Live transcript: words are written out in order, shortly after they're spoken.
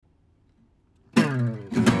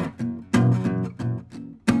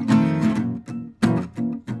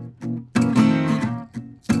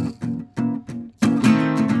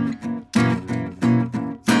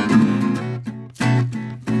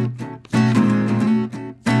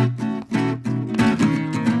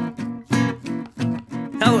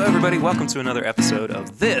everybody. Welcome to another episode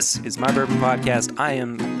of This is My Bourbon Podcast. I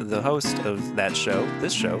am the host of this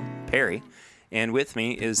show, Perry. And with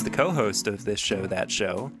me is the co-host of this show, that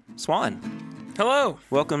show, Swan. Hello.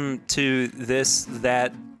 Welcome to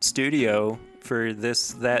that studio for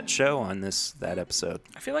that show on that episode.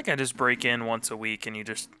 I feel like I just break in once a week and you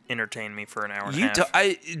just entertain me for an hour and a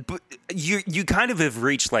half. You kind of have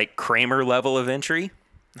reached like Kramer level of entry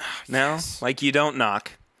now. Yes. Like you don't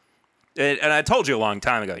knock. And I told you a long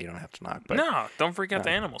time ago you don't have to knock. But no, don't freak out the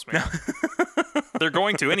animals, man. They're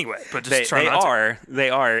going to anyway, but just try not to. They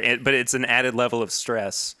are, but it's an added level of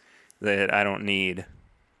stress that I don't need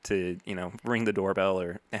to, ring the doorbell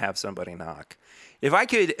or have somebody knock. If I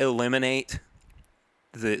could eliminate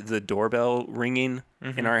the doorbell ringing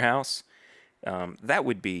in our house, that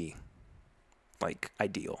would be like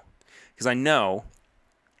ideal, because I know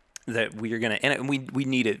that we are gonna, and we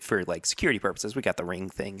need it for like security purposes. We got the ring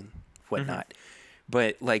thing and whatnot,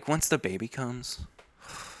 but like once the baby comes,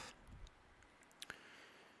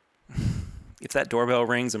 if that doorbell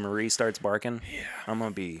rings and Marie starts barking, I'm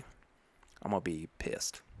gonna be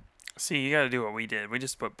pissed. See, you got to do what we did. We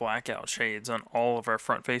just put blackout shades on all of our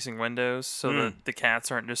front-facing windows so that the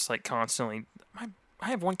cats aren't just like constantly. I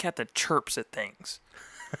have one cat that chirps at things.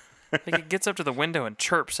 Like it gets up to the window and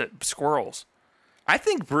chirps at squirrels. I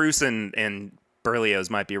think Bruce and Berlioz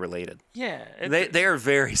might be related. Yeah, they are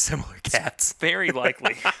very similar cats. Very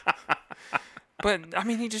likely. But I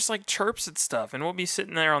mean, he just like chirps at stuff, and we'll be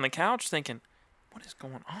sitting there on the couch thinking, what is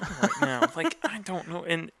going on right now? Like, I don't know.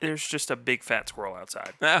 And there's just a big fat squirrel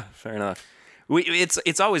outside. Ah, fair enough.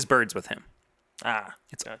 It's always birds with him.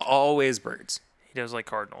 It's gotcha. Always birds. He does like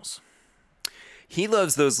cardinals. He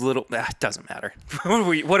loves those little. It doesn't matter.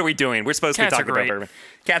 What are we doing? We're supposed to be Cats are talking about great. bourbon.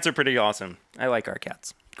 Cats are pretty awesome. I like our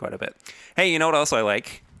cats quite a bit. Hey, you know what else I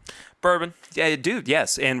like? Bourbon. Yeah, dude.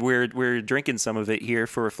 Yes, and we're drinking some of it here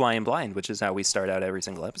for Flying Blind, which is how we start out every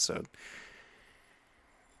single episode.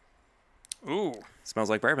 Ooh. Smells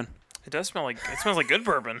like bourbon. It smells like good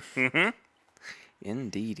bourbon. Mm-hmm.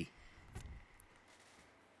 Indeedy.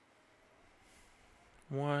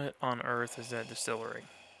 What on earth is that distillery?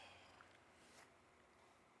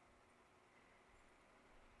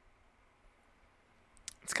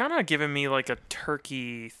 It's kind of giving me like a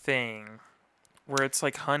turkey thing where it's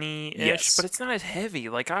like honey-ish, Yes. but it's not as heavy.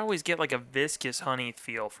 Like I always get like a viscous honey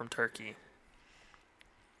feel from turkey.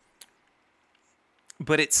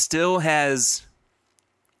 But it still has.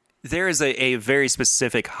 There is a very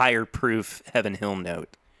specific higher proof Heaven Hill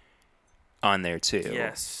note on there too.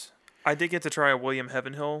 Yes. I did get to try a William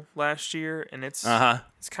Heavenhill last year, and it's kind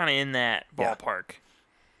of in that Yeah. ballpark.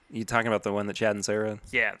 You talking about the one that Chad and Sarah?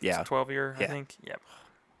 Yeah. It's Yeah. 12-year, I Yeah. think. Yep.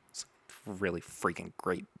 Really freaking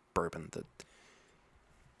great bourbon. That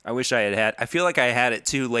I wish I had. I feel like I had it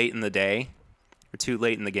too late in the day, or too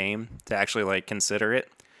late in the game to actually like consider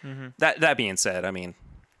it. Mm-hmm. That being said, I mean,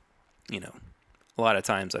 a lot of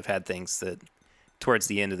times I've had things that towards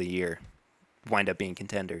the end of the year wind up being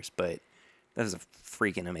contenders, but that is a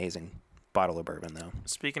freaking amazing bottle of bourbon, though.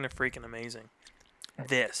 Speaking of freaking amazing,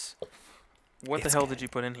 this. What It's the hell good. did you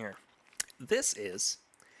put in here? This is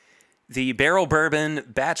the Barrel Bourbon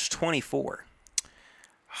Batch 24.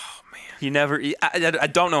 Oh, man. You never. I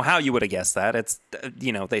don't know how you would have guessed that. It's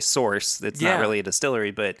they source. It's Yeah. not really a distillery,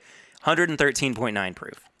 but 113.9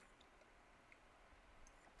 proof.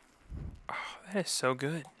 That is so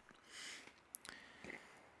good.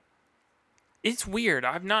 It's weird.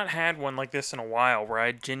 I've not had one like this in a while where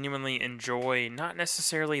I genuinely enjoy not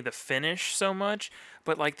necessarily the finish so much,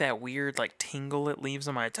 but like that weird like tingle it leaves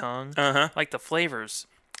on my tongue. Like the flavors,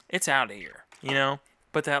 it's out of here,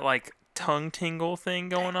 But that like tongue tingle thing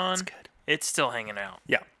going on, That's good. it's still hanging out.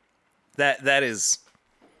 Yeah, that is.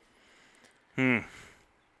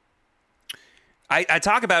 I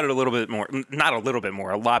talk about it a little bit more, not a little bit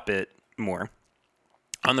more, a lot bit more.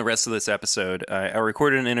 On the rest of this episode, I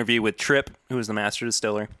recorded an interview with Tripp, who is the master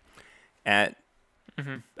distiller at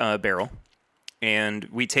Barrel, and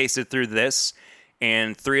we tasted through this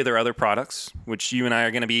and 3 of their other products, which you and I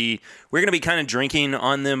are going to be. We're going to be kind of drinking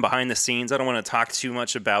on them behind the scenes. I don't want to talk too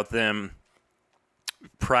much about them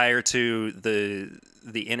prior to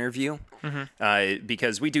the interview,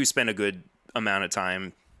 because we do spend a good amount of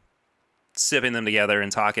time sipping them together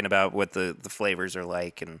and talking about what the flavors are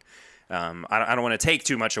like, and I don't want to take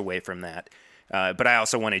too much away from that, but I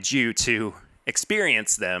also wanted you to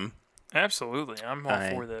experience them. Absolutely. I'm all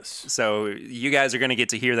for this. So you guys are going to get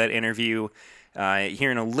to hear that interview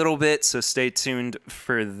here in a little bit, so stay tuned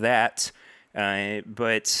for that.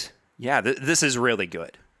 But yeah, this is really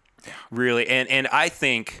good. Really. And I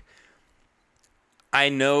think, I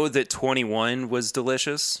know that 21 was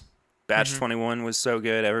delicious Batch 21 was so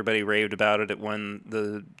good. Everybody raved about it. It won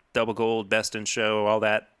the double gold, best in show, all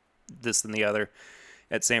that, this and the other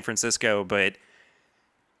at San Francisco. But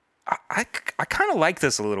I kind of like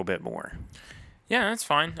this a little bit more. Yeah, that's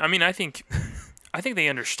fine. I mean, I think they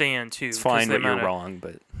understand too. It's fine, but you're wrong.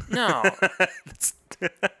 But no,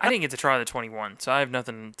 I didn't get to try the 21, so I have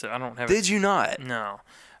nothing to. I don't have. Did you not? No,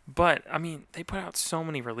 but I mean, they put out so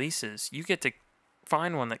many releases. You get to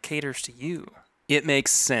find one that caters to you. It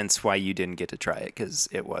makes sense why you didn't get to try it, because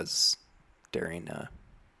it was during the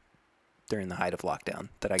height of lockdown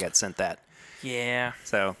that I got sent that. Yeah.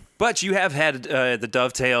 So, but you have had the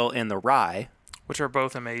Dovetail and the Rye, which are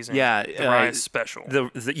both amazing. Yeah, the Rye is special.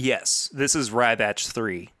 Yes, this is Rye Batch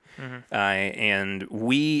 3, and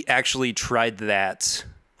we actually tried that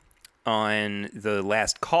on the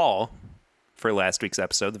last call for last week's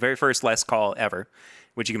episode, the very first last call ever,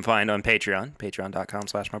 which you can find on Patreon,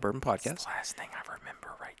 patreon.com/mybourbonpodcast. That's the last thing I remember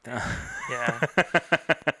right there. Yeah.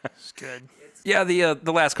 It's good. Yeah,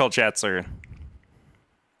 the last call chats are,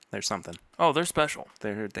 they're something. Oh, they're special.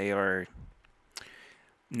 They are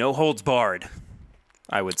no holds barred,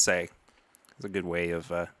 I would say. It's a good way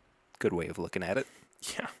of looking at it.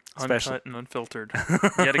 Yeah. Uncut and unfiltered.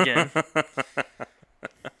 Yet again.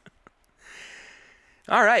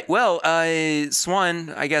 All right. Well, Swan,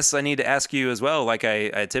 I guess I need to ask you as well, like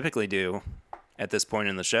I typically do at this point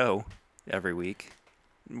in the show every week.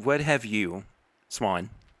 What have you, Swan,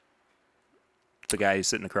 the guy who's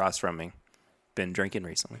sitting across from me, been drinking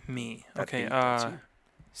recently? Me. Okay.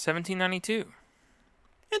 1792.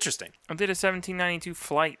 Interesting. I did a 1792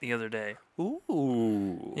 flight the other day.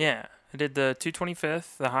 Ooh. Yeah. I did the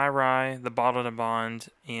 225th, the High Rye, the Bottled and Bond,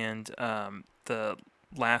 and the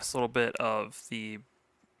last little bit of the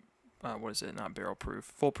what is it? Not barrel proof,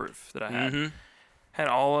 full proof that I had. Mm-hmm. Had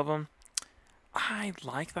all of them. I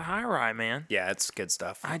like the High Rye, man. Yeah, it's good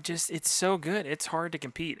stuff. It's so good. It's hard to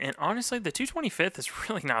compete. And honestly, the 225th is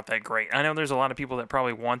really not that great. I know there's a lot of people that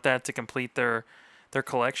probably want that to complete their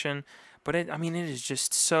collection, but it is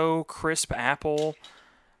just so crisp apple.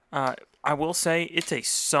 I will say it's a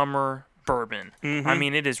summer bourbon. Mm-hmm. I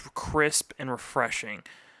mean, it is crisp and refreshing.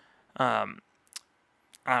 I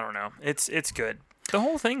don't know. It's good. The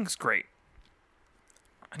whole thing's great.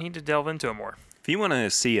 I need to delve into it more. If you want to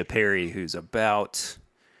see a Perry who's about,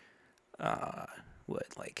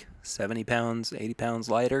 70 pounds, 80 pounds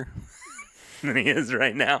lighter than he is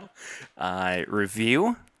right now,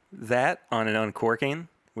 review that on an uncorking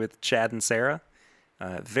with Chad and Sarah.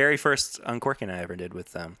 Very first uncorking I ever did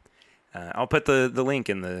with them. I'll put the link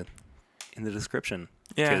in the description.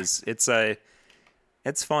 Yeah, because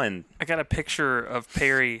it's fun. I got a picture of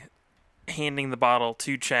Perry handing the bottle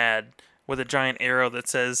to Chad with a giant arrow that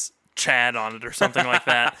says Chad on it or something like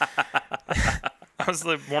that. That was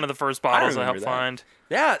one of the first bottles I helped find.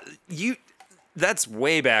 Yeah, that's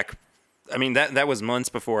way back. I mean, that was months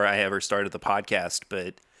before I ever started the podcast,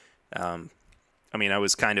 but I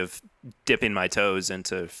was kind of dipping my toes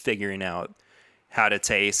into figuring out how to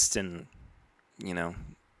taste and,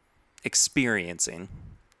 experiencing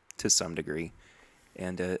to some degree.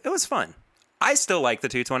 And it was fun. I still like the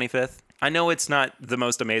 225th. I know it's not the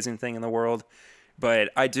most amazing thing in the world,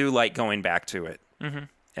 but I do like going back to it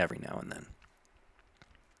every now and then.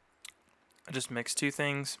 I just mixed two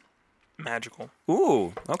things. Magical.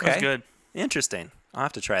 Ooh, okay. That's good. Interesting. I'll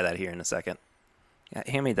have to try that here in a second. Yeah,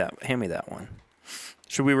 hand me that one.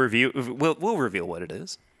 Should we review? We'll reveal what it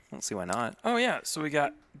is. I don't see why not. Oh yeah. So we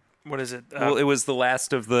got, what is it? Well, it was the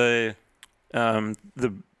last of the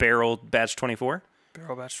barrel batch 24.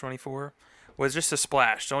 Barrel batch 24. Was just a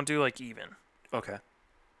splash. Don't do even. Okay.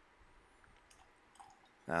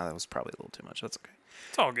 That was probably a little too much. That's okay.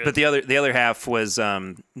 It's all good. But the other half was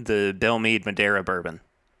the Belle Meade Madeira bourbon.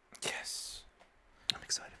 Yes. I'm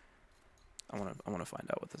excited. I want to find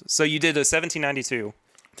out what this is. So you did a 1792.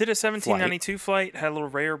 Did a 1792 flight. Had a little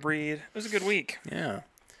rare breed. It was a good week. Yeah.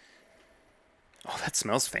 Oh, that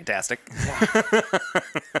smells fantastic. Yeah.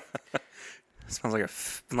 It smells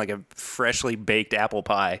like a freshly baked apple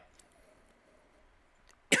pie.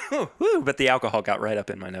 Woo, but the alcohol got right up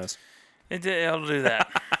in my nose. It'll do that.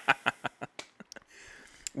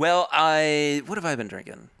 Well, what have I been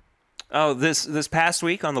drinking? Oh, this past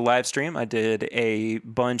week on the live stream, I did a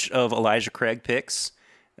bunch of Elijah Craig picks.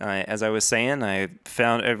 As I was saying, I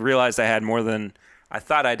realized I had more than I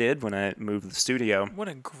thought I did when I moved the studio. What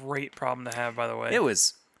a great problem to have, by the way. It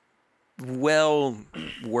was well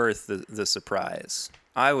worth the surprise.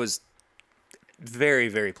 I was very,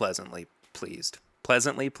 very pleasantly pleased.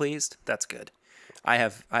 Pleasantly pleased? That's good. I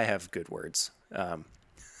have good words.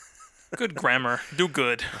 Good grammar. Do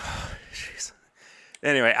good. Jeez.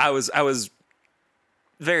 Anyway, I was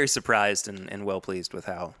very surprised and well pleased with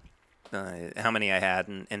how many I had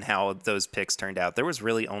and how those picks turned out. There was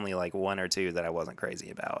really only like one or two that I wasn't crazy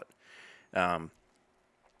about. But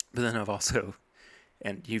then I've also,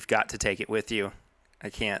 and you've got to take it with you, I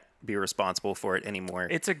can't be responsible for it anymore.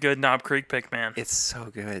 It's a good Knob Creek pick, man. It's so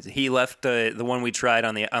good. He left the one we tried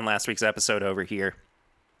on last week's episode over here,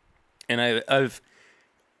 and I've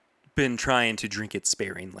been trying to drink it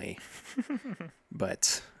sparingly,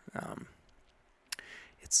 but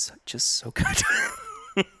it's just so good.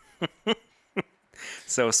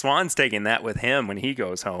 So Swan's taking that with him when he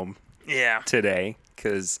goes home. Yeah. Today,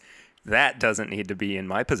 because that doesn't need to be in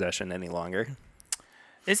my possession any longer.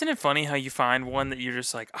 Isn't it funny how you find one that you're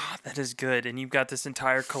just like, oh, that is good, and you've got this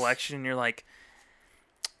entire collection, and you're like,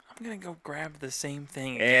 I'm gonna go grab the same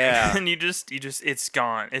thing again. Yeah. And you just, it's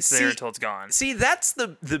gone. It's there until it's gone. See, that's the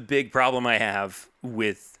big problem I have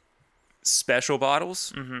with special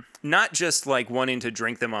bottles. Mm-hmm. Not just like wanting to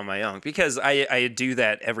drink them on my own, because I do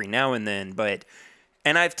that every now and then.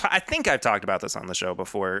 And I think I've talked about this on the show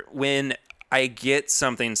before. When I get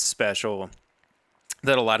something special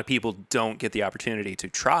that a lot of people don't get the opportunity to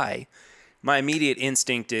try, my immediate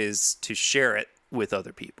instinct is to share it with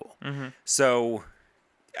other people. Mm-hmm. So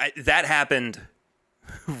that happened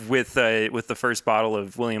with the first bottle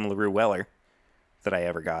of William LaRue Weller that I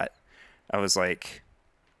ever got. I was like,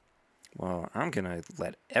 well, I'm going to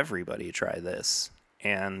let everybody try this.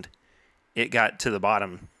 And it got to the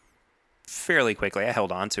bottom fairly quickly. I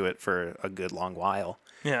held on to it for a good long while.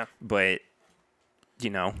 Yeah. But,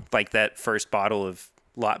 like that first bottle of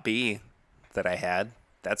Lot B that I had,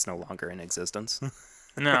 that's no longer in existence.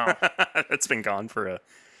 No. That's been gone for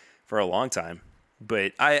a long time.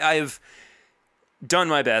 But I've done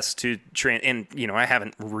my best to and I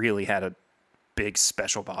haven't really had a big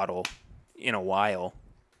special bottle in a while.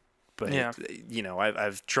 But yeah.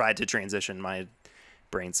 I've tried to transition my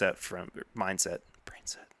mindset.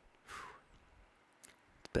 It's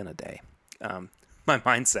been a day. My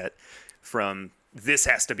mindset from this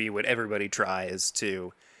has to be what everybody tries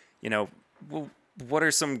to, what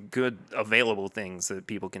are some good available things that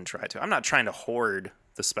people can try to? I'm not trying to hoard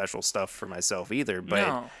the special stuff for myself either,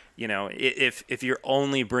 but if you're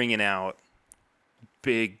only bringing out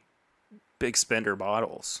big spender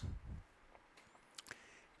bottles,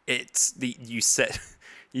 you set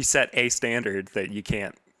a standard that you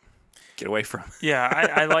can't get away from.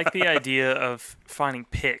 Yeah, I like the idea of finding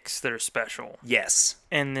picks that are special. Yes.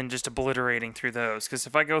 And then just obliterating through those. Because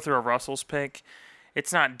if I go through a Russell's pick,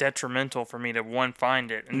 it's not detrimental for me to, one,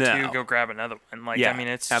 find it, and two, go grab another one.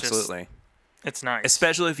 It's absolutely. It's nice.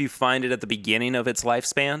 Especially if you find it at the beginning of its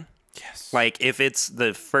lifespan. Yes. Like if it's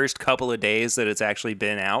the first couple of days that it's actually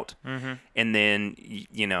been out, mm-hmm. and then,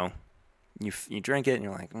 you drink it and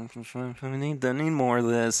you're like, I need more of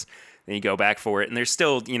this. Then you go back for it, and there's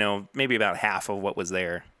still, maybe about half of what was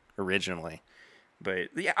there originally. But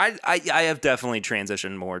yeah, I have definitely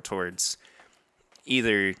transitioned more towards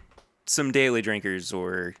either some daily drinkers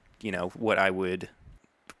or, what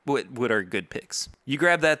are good picks. You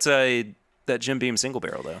grab that Jim Beam single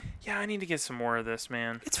barrel though. Yeah, I need to get some more of this,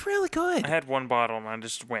 man. It's really good. I had one bottle and I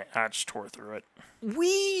just tore through it.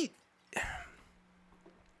 We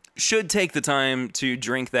should take the time to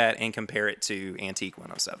drink that and compare it to Antique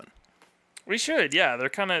 107. We should, yeah.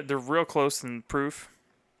 They're real close in proof.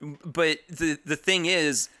 But the thing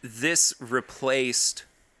is, this replaced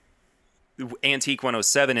Antique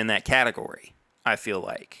 107 in that category, I feel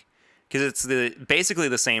like. Because it's basically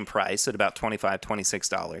the same price at about $25,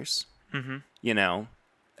 $26. Mm-hmm.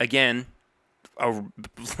 Again,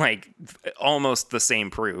 almost the same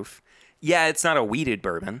proof. Yeah, it's not a wheated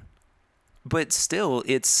bourbon, but still,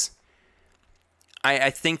 I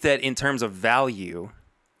think that in terms of value,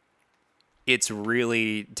 it's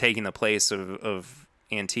really taking the place of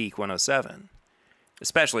Antique 107,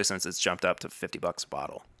 especially since it's jumped up to $50 a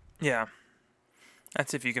bottle. Yeah.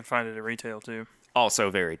 That's if you can find it at retail, too. Also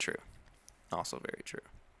very true.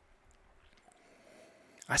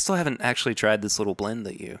 I still haven't actually tried this little blend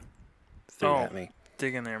that you threw at me.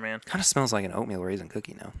 Dig in there, man. Kind of smells like an oatmeal raisin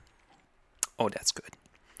cookie now. Oh, that's good.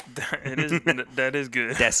 It is. That is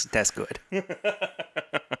good. That's good.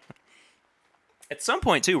 At some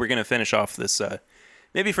point, too, we're going to finish off this,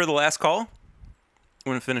 maybe for the last call,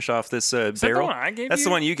 we're going to finish off this barrel. That the one I gave That's you?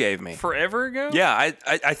 the one you gave me. Forever ago? Yeah,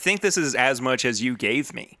 I think this is as much as you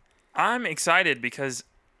gave me. I'm excited because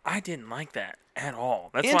I didn't like that at all.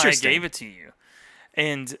 That's why I gave it to you.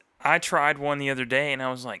 And I tried one the other day, and I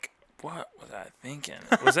was like, what was I thinking?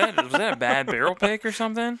 Was that a bad barrel pick or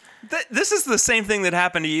something? This is the same thing that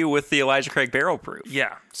happened to you with the Elijah Craig Barrel Proof.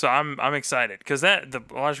 Yeah, so I'm excited because the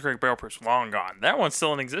Elijah Craig Barrel Proof's long gone. That one's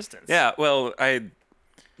still in existence. Yeah, well, I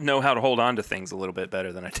know how to hold on to things a little bit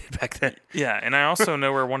better than I did back then. Yeah, and I also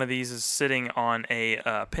know where one of these is sitting on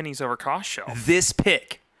a pennies over cost shelf. This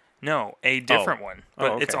pick? No, a different one,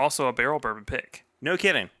 but it's also a barrel bourbon pick. No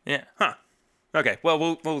kidding. Yeah. Huh. Okay.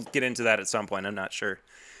 Well, we'll get into that at some point. I'm not sure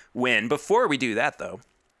when. Before we do that, though,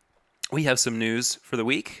 we have some news for the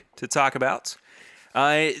week to talk about.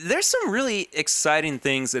 There's some really exciting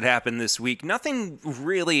things that happened this week. Nothing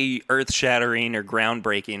really earth-shattering or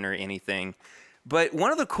groundbreaking or anything. But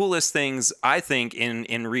one of the coolest things, I think,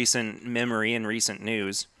 in recent memory and recent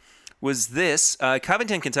news was this.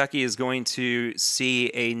 Covington, Kentucky is going to see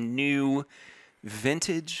a new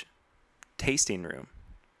vintage tasting room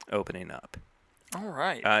opening up. All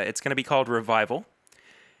right. It's going to be called Revival.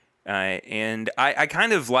 And I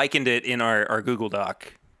kind of likened it in our Google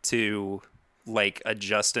Doc to like a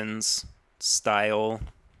Justin's style,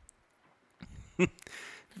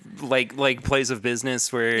 like place of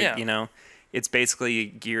business where, you know, it's basically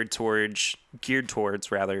geared towards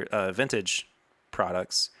vintage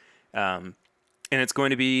products. And it's going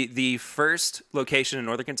to be the first location in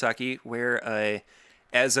Northern Kentucky where,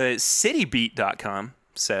 as a citybeat.com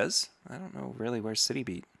says, I don't know really where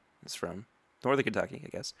Citybeat is from. Northern Kentucky, I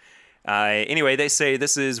guess. Anyway, they say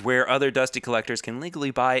this is where other dusty collectors can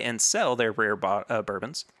legally buy and sell their rare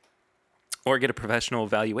bourbons or get a professional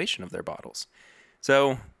evaluation of their bottles.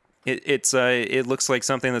 So it looks like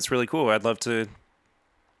something that's really cool. I'd love to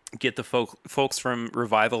get the folks from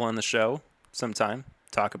Revival on the show sometime,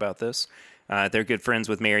 talk about this. They're good friends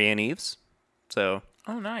with Marianne Eaves. So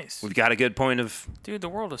oh, nice. We've got a good point of the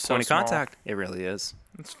world is so point of small. contact. It really is.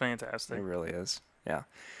 It's fantastic. It really is. Yeah.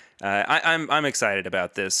 I'm excited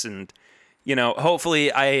about this, and you know,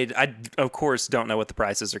 hopefully, I of course don't know what the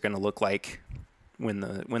prices are going to look like when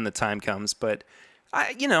the time comes, but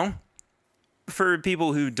for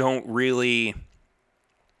people who don't really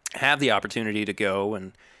have the opportunity to go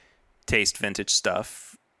and taste vintage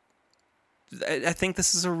stuff, I think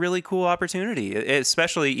this is a really cool opportunity,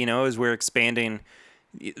 especially as we're expanding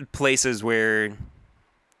places where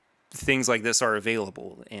things like this are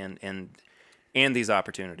available and these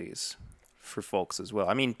opportunities for folks as well.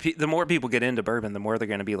 I mean, the more people get into bourbon, the more they're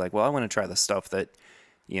going to be like, well, I want to try the stuff that,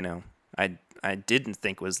 I didn't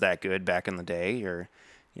think was that good back in the day, or,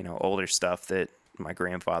 older stuff that my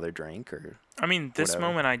grandfather drank, or I mean, this whatever.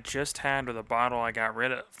 moment I just had with a bottle I got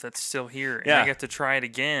rid of that's still here. And Yeah. I get to try it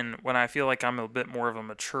again when I feel like I'm a bit more of a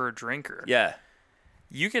mature drinker. Yeah.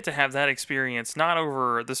 You get to have that experience not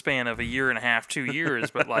over the span of a year and a half, 2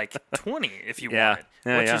 years, but like 20 if you want it,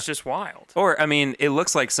 which is just wild. Or, I mean, it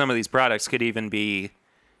looks like some of these products could even be,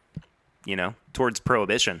 towards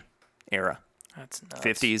Prohibition era. That's nuts.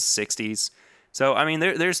 50s, 60s. So, I mean,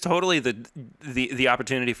 there's totally the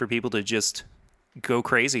opportunity for people to just go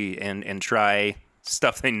crazy and try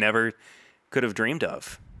stuff they never could have dreamed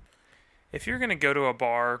of. If you're going to go to a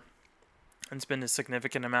bar and spend a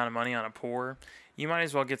significant amount of money on a pour, you might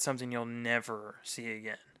as well get something you'll never see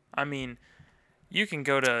again. I mean, you can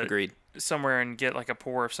go to Agreed. somewhere and get like a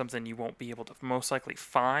pour of something you won't be able to most likely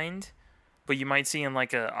find, but you might see in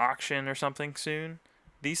like an auction or something soon.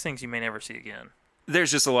 These things you may never see again.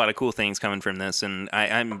 There's just a lot of cool things coming from this, and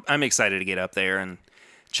I'm excited to get up there and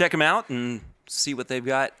check them out and see what they've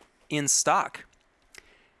got in stock.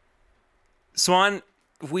 Swan,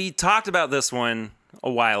 we talked about this one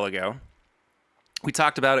a while ago. We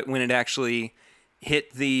talked about it when it actually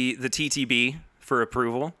hit the TTB for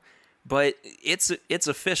approval, but it's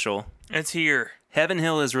official. It's here. Heaven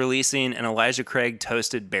Hill is releasing an Elijah Craig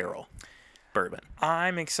Toasted Barrel bourbon.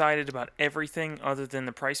 I'm excited about everything other than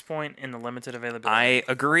the price point and the limited availability. I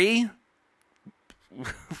agree.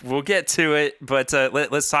 We'll get to it, but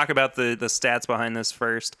let's talk about the stats behind this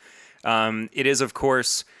first. It is, of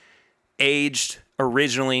course, aged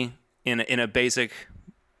originally in a basic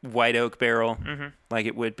white oak barrel, like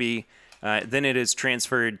it would be. Then it is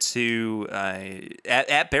transferred to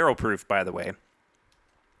at barrel proof, by the way,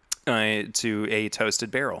 to a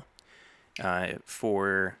toasted barrel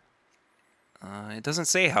for. It doesn't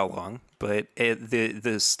say how long, but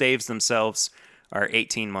the staves themselves are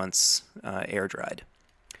 18 months air dried.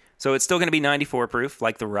 So it's still going to be 94 proof,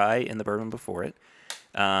 like the rye and the bourbon before it.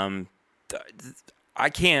 I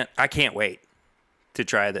can't wait to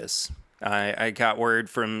try this. I got word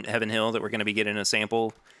from Heaven Hill that we're going to be getting a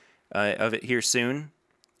sample of it here soon.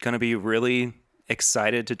 Going to be really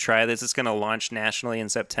excited to try this. It's going to launch nationally in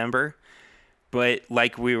September. But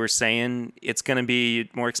like we were saying, it's going to be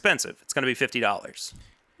more expensive. It's going to be $50.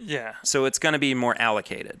 Yeah. So it's going to be more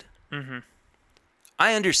allocated. Mm-hmm.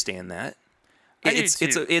 I understand that.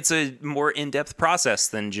 It's a more in-depth process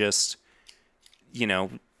than just,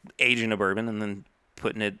 aging a bourbon and then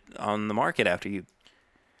putting it on the market after you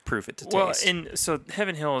proof it to taste. Well, and so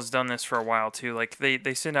Heaven Hill has done this for a while too. Like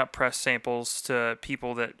they send out press samples to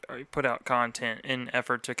people that put out content in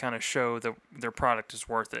effort to kind of show that their product is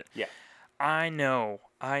worth it. Yeah. I know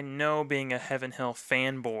being a Heaven Hill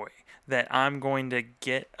fanboy that I'm going to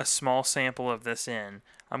get a small sample of this in.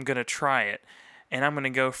 I'm going to try it, and I'm going to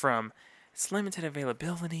go from it's limited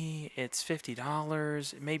availability, it's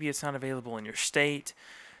 $50, maybe it's not available in your state,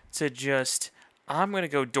 to just I'm going to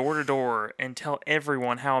go door to door and tell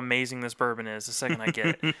everyone how amazing this bourbon is the second I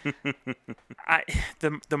get it.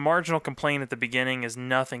 The marginal complaint at the beginning is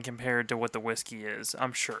nothing compared to what the whiskey is,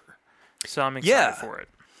 I'm sure. So I'm excited for it.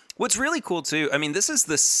 What's really cool, too, I mean, this is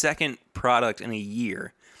the second product in a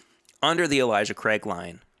year under the Elijah Craig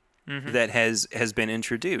line that has been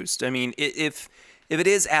introduced. I mean, if it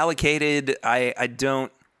is allocated, I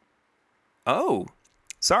don't... Oh,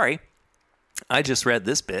 sorry. I just read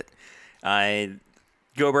this bit.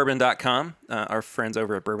 GoBourbon.com, our friends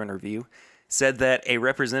over at Bourbon Review, said that a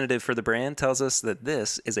representative for the brand tells us that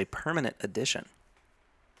this is a permanent addition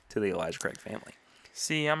to the Elijah Craig family.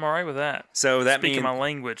 See, I'm all right with that. So that Speaking my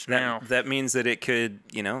language now. That means that it could,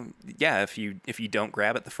 if you don't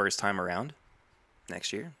grab it the first time around,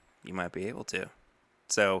 next year, you might be able to.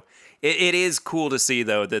 So it is cool to see,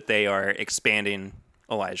 though, that they are expanding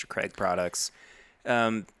Elijah Craig products.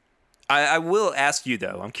 I will ask you,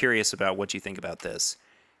 though, I'm curious about what you think about this.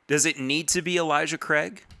 Does it need to be Elijah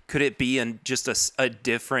Craig? Could it be just a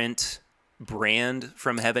different brand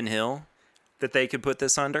from Heaven Hill that they could put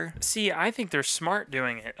this under? See, I think they're smart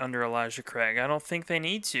doing it under Elijah Craig. I don't think they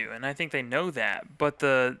need to, and I think they know that. But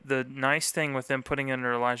the nice thing with them putting it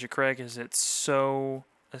under Elijah Craig is it's so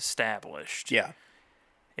established. Yeah.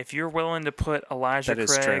 If you're willing to put Elijah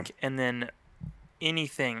Craig and then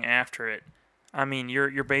anything after it, I mean,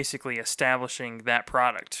 you're basically establishing that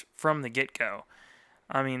product from the get-go.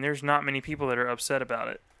 I mean, there's not many people that are upset about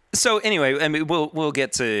it. So anyway, I mean, we'll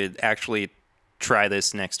get to actually try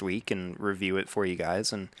this next week and review it for you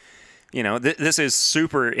guys. And, this is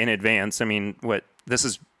super in advance. I mean, this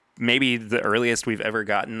is maybe the earliest we've ever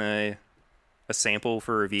gotten a sample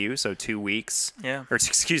for review. So 2 weeks. Yeah. Or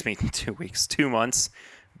excuse me, 2 weeks, 2 months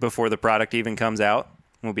before the product even comes out.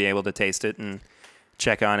 We'll be able to taste it and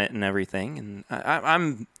check on it and everything. And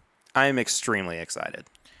I'm extremely excited.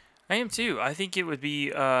 I am too. I think it would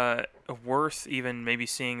be worth even maybe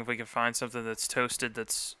seeing if we can find something that's toasted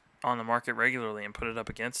that's on the market regularly and put it up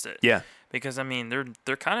against it. Yeah. Because I mean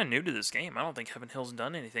they're kind of new to this game. I don't think Heaven Hill's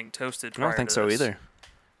done anything toasted prior I don't think to so this. either.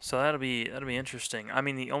 So that'll be interesting. I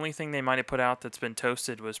mean, the only thing they might have put out that's been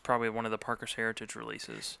toasted was probably one of the Parker's Heritage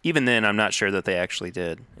releases. Even then, I'm not sure that they actually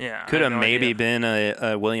did. Yeah. Could have maybe been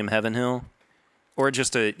a William Heaven Hill. Or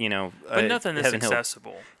just but nothing that's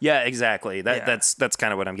accessible. Yeah, exactly. That's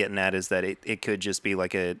kind of what I'm getting at, is that it could just be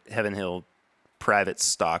like a Heaven Hill private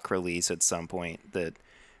stock release at some point that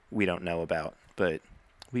we don't know about. But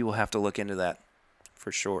we will have to look into that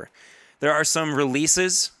for sure. There are some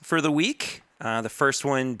releases for the week. The first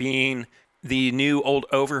one being the new Old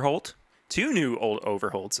Overholt. 2 new Old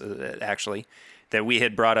Overholts, actually, that we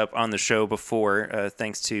had brought up on the show before,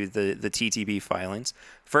 thanks to the TTB filings.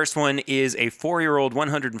 First one is a 4-year-old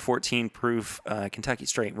 114 proof Kentucky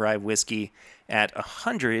Straight Rye whiskey at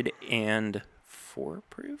 104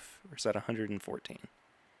 proof? Or is that 114?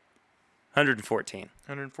 114.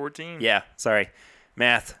 114? Yeah, sorry.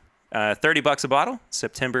 Math. $30 a bottle,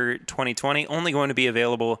 September 2020. Only going to be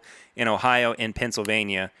available in Ohio and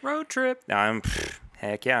Pennsylvania. Road trip.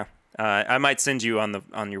 Heck yeah. I might send you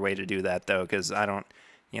on your way to do that, though, because I don't,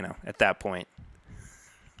 at that point,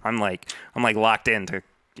 I'm like locked into,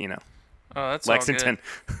 that's Lexington.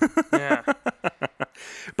 All good. Yeah.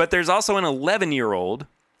 But there's also an 11-year-old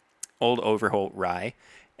Old Overholt rye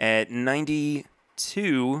at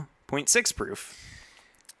 92.6 proof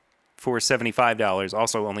for $75.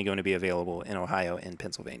 Also only going to be available in Ohio and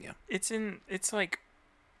Pennsylvania. It's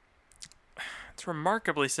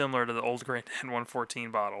remarkably similar to the Old Granddad 114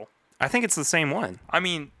 bottle. I think it's the same one. I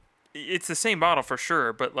mean, it's the same bottle for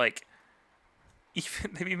sure, but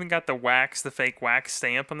they've even got the fake wax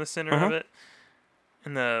stamp on the center of it,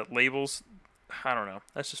 and the labels. I don't know.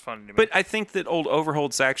 That's just fun to me. But I think that Old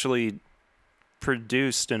Overholt's actually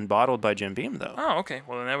produced and bottled by Jim Beam, though. Oh, okay.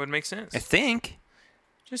 Well, then that would make sense. I think.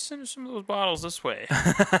 Just send us some of those bottles this way.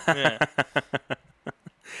 Yeah.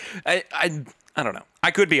 I don't know. I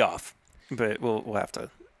could be off, but we'll have to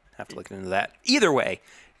look into that. Either way,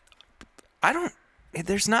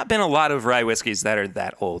 there's not been a lot of rye whiskeys that are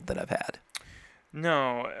that old that I've had.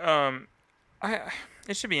 No.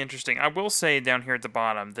 It should be interesting. I will say down here at the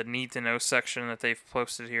bottom, the need to know section that they've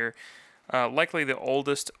posted here, likely the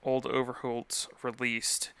oldest Old Overholts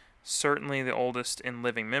released certainly the oldest in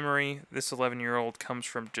living memory. This 11-year-old comes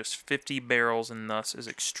from just 50 barrels and thus is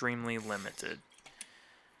extremely limited.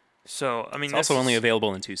 So, I mean, it's also only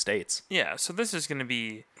available in 2 states. Yeah, so this is going to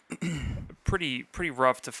be pretty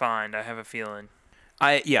rough to find, I have a feeling.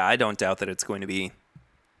 I don't doubt that it's going to be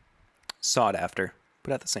sought after,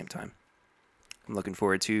 but at the same time, I'm looking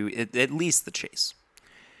forward to at least the chase.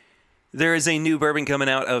 There is a new bourbon coming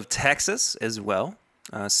out of Texas as well.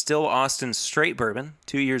 Still Austin Straight Bourbon,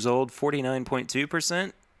 2 years old,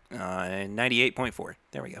 49.2%, 98.4.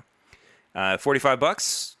 There we go.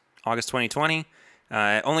 $45, August 2020.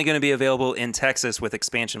 Only going to be available in Texas with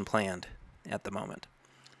expansion planned at the moment.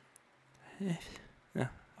 Yeah, okay.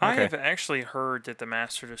 I have actually heard that the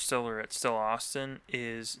master distiller at Still Austin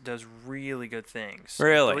does really good things.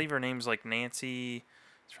 Really? I believe her name's like Nancy.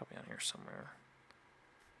 It's probably on here somewhere.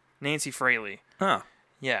 Nancy Fraley. Huh.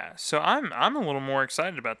 Yeah, so I'm a little more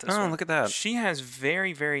excited about this one. Oh, look at that. She has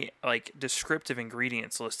very, very descriptive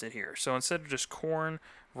ingredients listed here. So instead of just corn,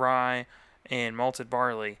 rye, and malted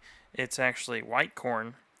barley, it's actually white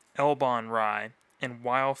corn, Elbon rye, and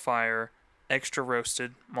Wildfire extra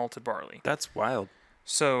roasted malted barley. That's wild.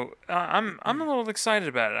 So I'm a little excited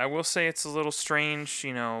about it. I will say it's a little strange,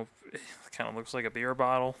 it kind of looks like a beer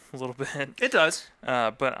bottle a little bit. It does.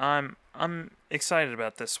 But I'm excited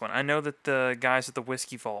about this one. I know that the guys at the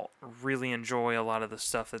Whiskey Vault really enjoy a lot of the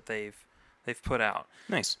stuff that they've put out.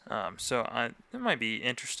 Nice. So it might be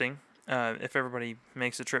interesting if everybody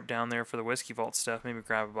makes a trip down there for the Whiskey Vault stuff. Maybe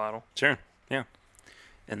grab a bottle. Sure. Yeah.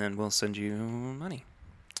 And then we'll send you money.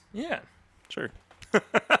 Yeah. Sure.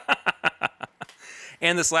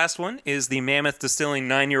 And this last one is the Mammoth Distilling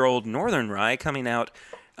 9-year-old Northern Rye coming out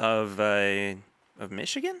of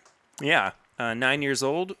Michigan. Yeah. 9 years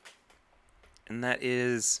old. And that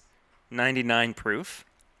is 99 proof,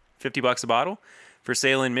 $50 a bottle, for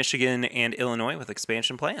sale in Michigan and Illinois with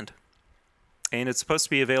expansion planned. And it's supposed to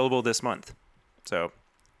be available this month. So,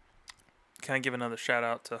 can I give another shout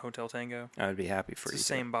out to Hotel Tango? I would be happy for you. It's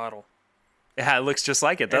the same bottle. Yeah, it looks just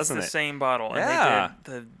like it, doesn't it? It's the same bottle. Yeah. And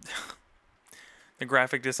they did the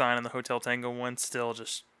graphic design on the Hotel Tango one still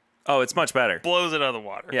just it's much better. Blows it out of the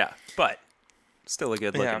water. Yeah, but still a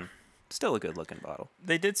good looking. Yeah. Still a good-looking bottle.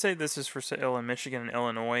 They did say this is for sale in Michigan and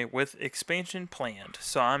Illinois with expansion planned,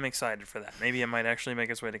 so I'm excited for that. Maybe it might actually make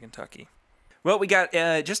its way to Kentucky. Well, we got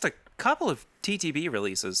just a couple of TTB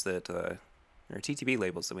releases or TTB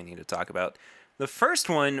labels that we need to talk about. The first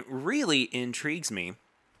one really intrigues me.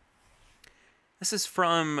 This is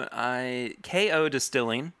from KO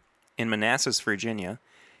Distilling in Manassas, Virginia.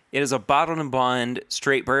 It is a bottled and bond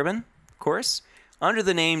straight bourbon, of course, under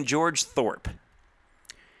the name George Thorpe.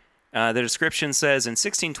 The description says, in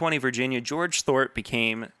 1620 Virginia, George Thorpe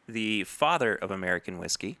became the father of American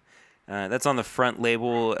whiskey. That's on the front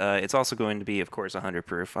label. It's also going to be, of course, 100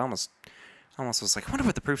 proof. I almost was like, I wonder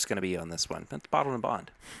what the proof's going to be on this one. That's bottled and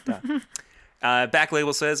bond. Back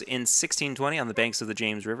label says, in 1620, on the banks of the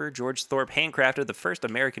James River, George Thorpe handcrafted the first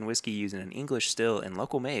American whiskey using an English still and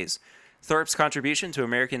local maize. Thorpe's contribution to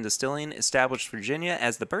American distilling established Virginia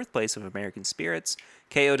as the birthplace of American spirits.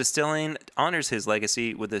 KO Distilling honors his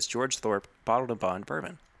legacy with this George Thorpe bottled and bond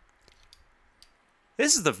bourbon.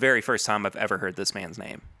 This is the very first time I've ever heard this man's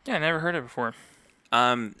name. Yeah, I never heard it before.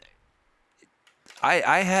 I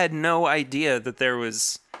had no idea that there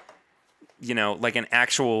was, like an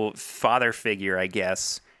actual father figure, I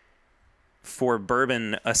guess, for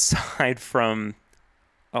bourbon aside from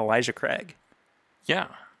Elijah Craig. Yeah.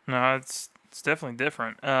 No, it's definitely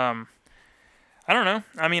different. I don't know.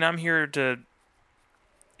 I mean, I'm here to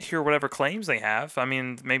hear whatever claims they have. I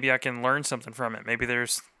mean, maybe I can learn something from it. Maybe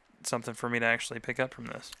there's something for me to actually pick up from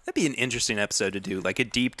this. That'd be an interesting episode to do, like a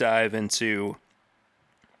deep dive into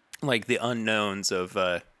like the unknowns of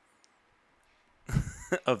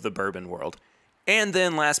of the bourbon world. And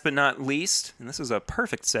then last but not least, and this is a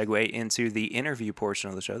perfect segue into the interview portion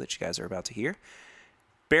of the show that you guys are about to hear,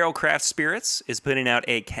 Barrel Craft Spirits is putting out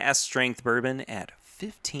a cast strength bourbon at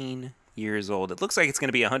 15 years old. It looks like it's going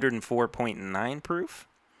to be 104.9 proof.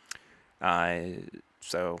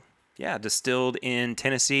 So, yeah, distilled in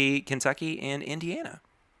Tennessee, Kentucky, and Indiana.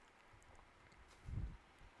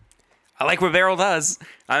 I like what Barrel does.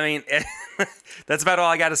 I mean, that's about all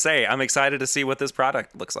I got to say. I'm excited to see what this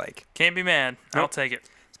product looks like. Can't be mad. I'll take it.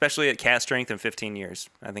 Especially at cast strength in 15 years.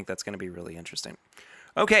 I think that's going to be really interesting.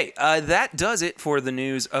 Okay, that does it for the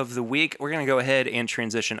news of the week. We're going to go ahead and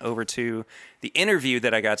transition over to the interview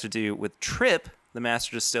that I got to do with Tripp, the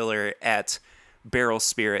master distiller at Barrel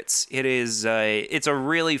Spirits. It's a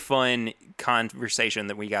really fun conversation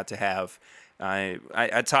that we got to have.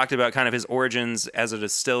 I talked about kind of his origins as a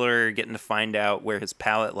distiller, getting to find out where his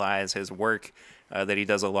palate lies, his work that he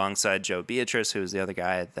does alongside Joe Beatrice, who's the other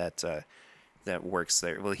guy that works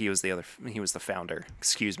there. Well, he was the founder.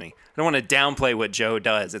 Excuse me. I don't want to downplay what Joe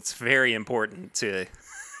does. It's very important to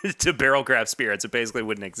to Barrel Craft Spirits. It basically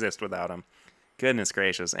wouldn't exist without him. Goodness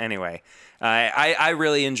gracious. Anyway, I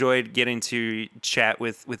really enjoyed getting to chat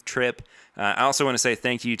with Trip. I also want to say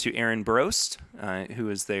thank you to Aaron Brost, who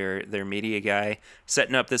is their media guy,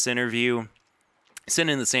 setting up this interview,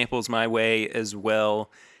 sending the samples my way as well.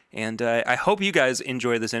 And I hope you guys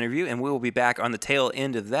enjoy this interview, and we will be back on the tail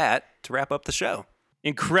end of that to wrap up the show.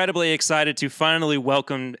 Incredibly excited to finally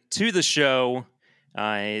welcome to the show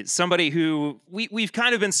somebody who we've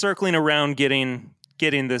kind of been circling around getting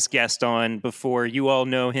this guest on before. You all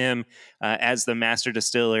know him as the master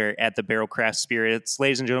distiller at the Barrel Craft Spirits.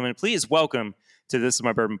 Ladies and gentlemen, please welcome to This Is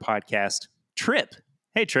My Bourbon podcast, Trip.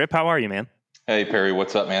 Hey, Trip, how are you, man? Hey, Perry,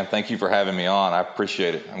 what's up, man? Thank you for having me on. I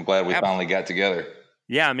appreciate it. I'm glad we finally got together.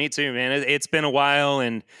 Yeah, me too, man. It's been a while,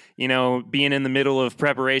 and being in the middle of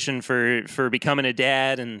preparation for becoming a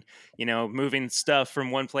dad, and moving stuff from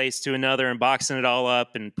one place to another, and boxing it all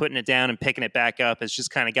up, and putting it down, and picking it back up, has just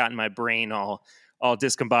kind of gotten my brain all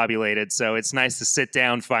discombobulated. So it's nice to sit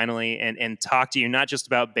down finally and talk to you, not just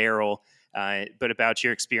about Barrel, but about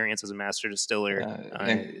your experience as a master distiller.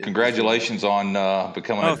 And congratulations on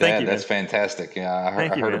becoming a dad. That's fantastic. Yeah, I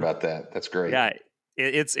heard about that. That's great. Yeah,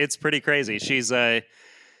 it's pretty crazy. She's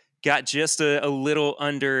got just a little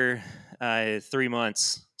under 3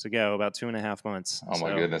 months to go, about 2.5 months. Oh,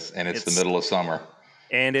 my goodness. And it's the middle of summer.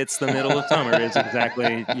 And it's the middle of summer. It's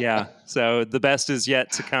exactly, yeah. So the best is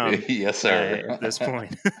yet to come. Yes, sir. At this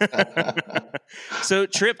point. So,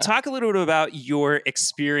 Trip, talk a little bit about your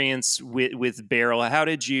experience with Barrel. How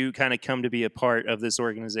did you kind of come to be a part of this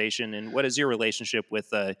organization, and what has your relationship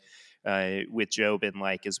with Joe been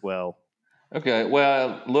like as well? Okay,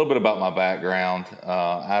 well, a little bit about my background.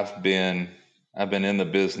 I've been in the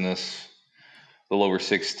business a little over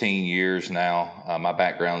 16 years now. My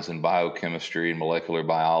background's in biochemistry and molecular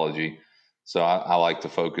biology, so I like to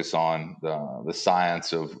focus on the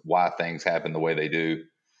science of why things happen the way they do.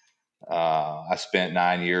 I spent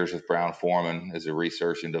 9 years with Brown-Forman as a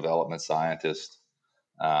research and development scientist.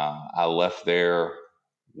 I left there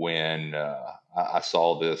when I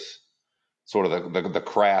saw this sort of the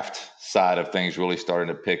craft side of things really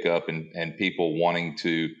starting to pick up, and people wanting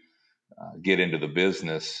to get into the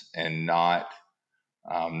business and not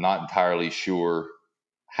entirely sure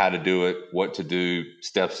how to do it, what to do,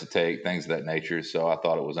 steps to take, things of that nature. So I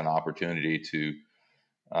thought it was an opportunity to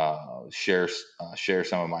share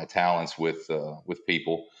some of my talents with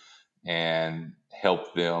people and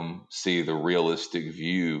help them see the realistic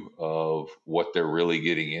view of what they're really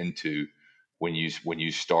getting into when you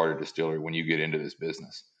start a distillery, when you get into this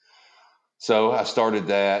business. So I started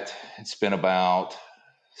that. It's been about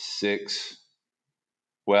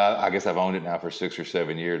I guess I've owned it now for 6 or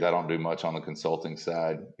 7 years. I don't do much on the consulting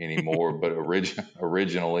side anymore, but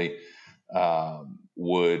originally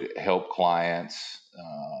would help clients,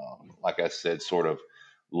 like I said, sort of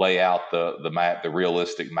lay out the map, the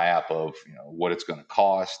realistic map of what it's going to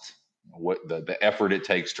cost, what the effort it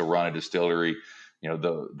takes to run a distillery,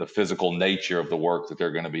 the physical nature of the work that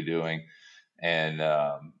they're going to be doing, and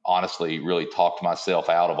honestly, really talked myself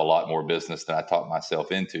out of a lot more business than I talked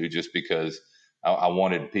myself into, just because I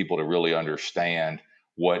wanted people to really understand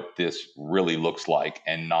what this really looks like,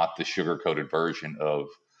 and not the sugar-coated version of,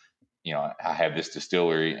 I have this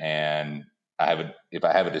distillery, and if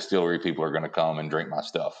I have a distillery, people are going to come and drink my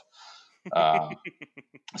stuff.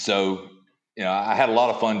 So, I had a lot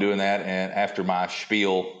of fun doing that. And after my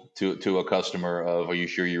spiel to a customer of, are you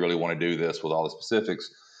sure you really want to do this, with all the specifics,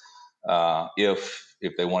 if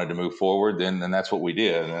they wanted to move forward, then that's what we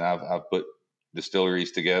did. And I've put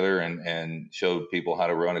distilleries together and showed people how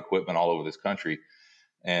to run equipment all over this country.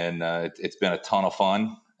 And it's been a ton of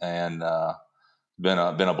fun, and been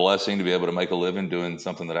a blessing to be able to make a living doing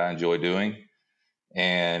something that I enjoy doing.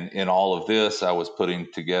 And in all of this, I was putting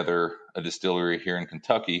together a distillery here in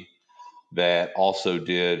Kentucky that also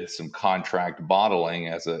did some contract bottling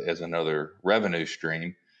as another revenue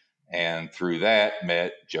stream. And through that,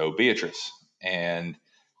 met Joe Beatrice. And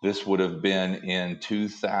this would have been in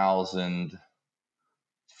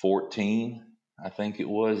 2014, I think it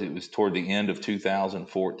was. It was toward the end of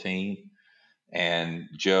 2014. And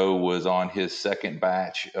Joe was on his second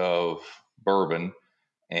batch of bourbon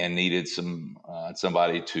and needed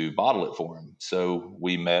somebody to bottle it for him. So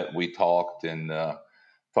we met, we talked, and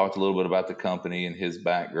talked a little bit about the company and his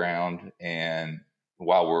background. And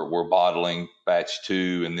while we're bottling batch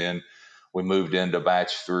 2, and then we moved into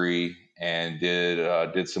batch 3, and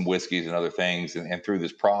did some whiskeys and other things, and through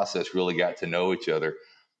this process really got to know each other.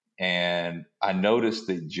 And I noticed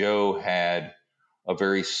that Joe had a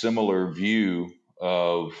very similar view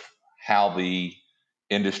of how the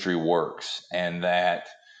industry works, and that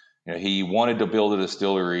he wanted to build a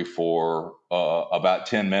distillery for about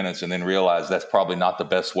 10 minutes and then realized that's probably not the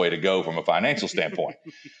best way to go from a financial standpoint.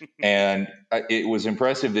 And it was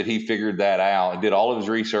impressive that he figured that out and did all of his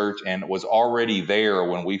research and was already there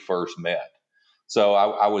when we first met. So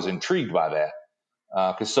I was intrigued by that,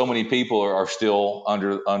 because so many people are still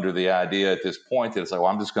under the idea at this point that it's like,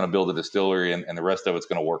 well, I'm just going to build a distillery and the rest of it's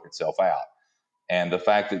going to work itself out. And the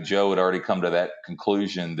fact that Joe had already come to that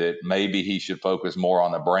conclusion that maybe he should focus more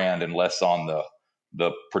on the brand and less on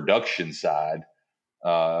the production side,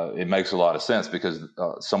 it makes a lot of sense, because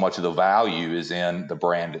so much of the value is in the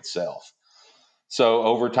brand itself. So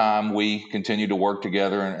over time, we continued to work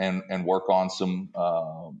together and work on some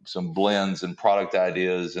blends and product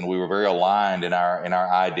ideas, and we were very aligned in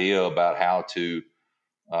our idea about how to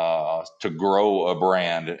grow a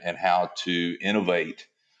brand and how to innovate,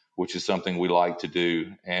 which is something we like to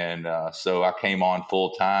do. And so I came on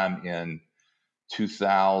full time in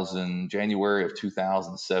January of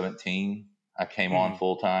 2017. I came on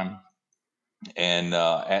full time, and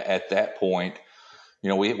at that point,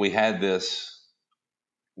 we had this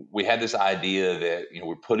idea that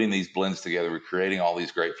we're putting these blends together, we're creating all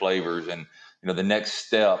these great flavors, and the next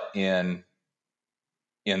step in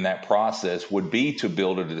that process would be to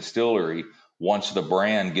build a distillery once the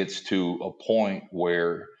brand gets to a point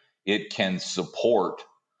where it can support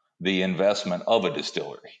the investment of a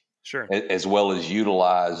distillery, sure, as well as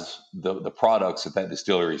utilize the products that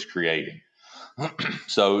distillery is creating.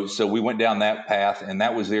 So we went down that path, and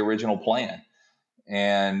that was the original plan.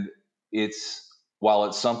 And while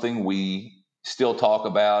it's something we still talk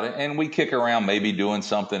about and we kick around maybe doing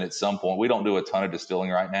something at some point, we don't do a ton of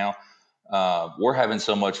distilling right now. We're having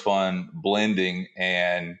so much fun blending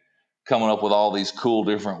and coming up with all these cool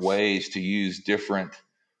different ways to use different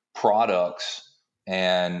products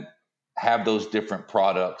and have those different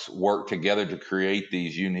products work together to create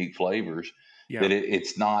these unique flavors. Yeah. That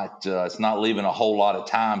it's not leaving a whole lot of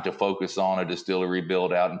time to focus on a distillery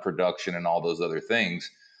build out and production and all those other things.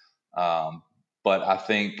 But I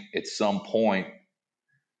think at some point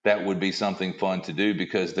that would be something fun to do,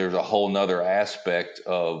 because there's a whole nother aspect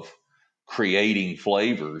of creating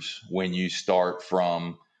flavors when you start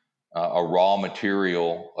from a raw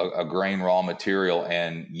material, a grain raw material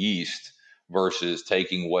and yeast, versus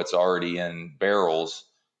taking what's already in barrels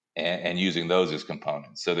and using those as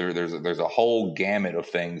components. So there's a whole gamut of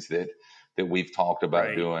things that we've talked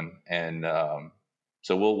about doing, and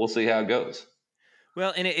so we'll see how it goes.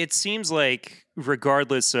 Well, and it seems like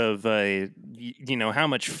regardless of how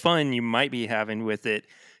much fun you might be having with it,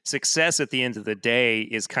 success at the end of the day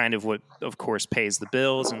is kind of what, of course, pays the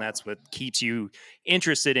bills, and that's what keeps you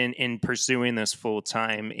interested in pursuing this full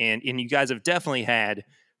time. And you guys have definitely had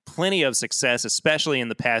plenty of success, especially in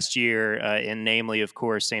the past year, and namely, of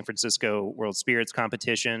course, San Francisco World Spirits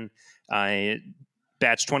Competition.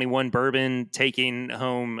 Batch 21 bourbon taking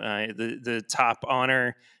home the top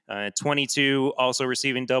honor. 22 also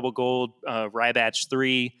receiving double gold. Rye Batch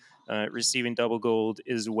 3 receiving double gold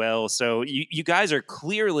as well. So you guys are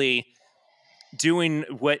clearly doing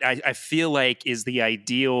what I feel like is the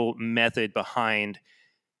ideal method behind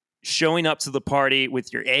showing up to the party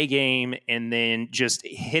with your A game and then just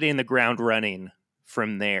hitting the ground running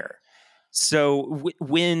from there. So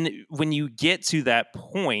when you get to that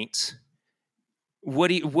point,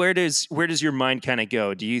 where does your mind kind of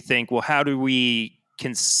go? Do you think, well, how do we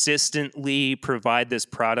consistently provide this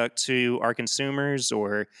product to our consumers,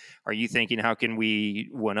 or are you thinking, how can we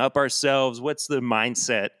one up ourselves? What's the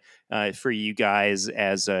mindset for you guys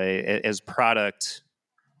as product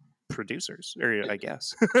producers, or I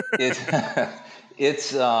guess? It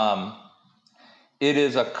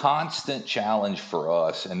is a constant challenge for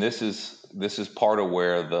us, and this is part of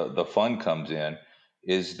where the fun comes in,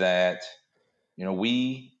 is that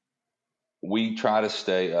we try to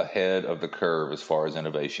stay ahead of the curve as far as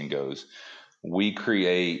innovation goes. We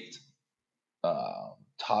create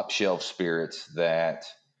top shelf spirits that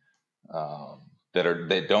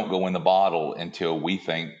don't go in the bottle until we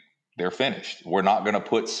think they're finished. We're not going to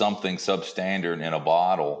put something substandard in a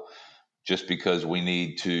bottle just because we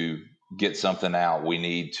need to get something out. We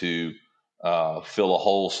need to fill a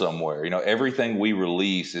hole somewhere. Everything we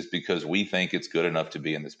release is because we think it's good enough to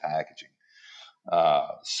be in this packaging.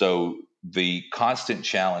 So the constant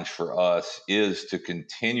challenge for us is to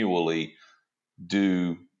continually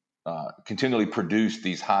produce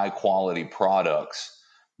these high quality products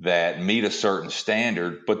that meet a certain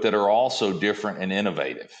standard, but that are also different and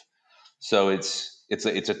innovative. So it's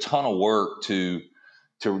a ton of work to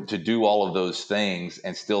do all of those things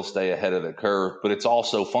and still stay ahead of the curve. But it's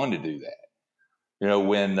also fun to do that.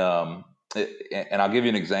 When and I'll give you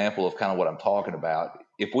an example of kind of what I'm talking about.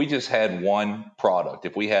 If we just had one product,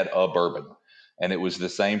 if we had a bourbon, and it was the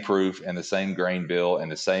same proof and the same grain bill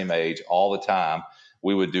and the same age all the time,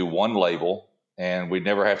 we would do one label, and we'd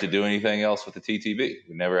never have to do anything else with the TTB.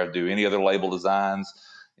 We'd never have to do any other label designs.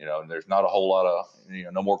 There's not a whole lot of,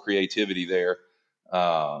 no more creativity there.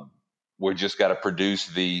 We just got to produce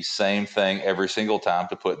the same thing every single time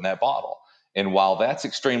to put in that bottle. And while that's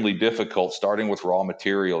extremely difficult, starting with raw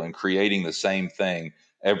material and creating the same thing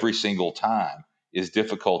every single time is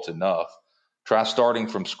difficult enough. Try starting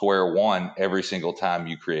from square one every single time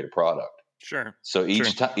you create a product. Sure. So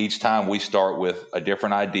each time we start with a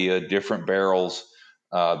different idea, different barrels.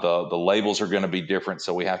 The labels are going to be different,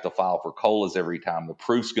 so we have to file for colas every time. The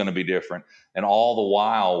proof's going to be different, and all the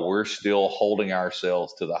while we're still holding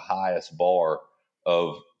ourselves to the highest bar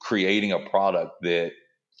of creating a product that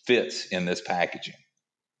fits in this packaging.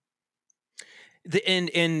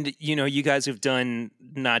 And you guys have done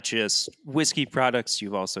not just whiskey products,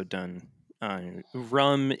 you've also done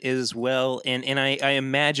rum as well. And I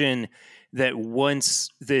imagine that once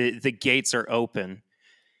the gates are open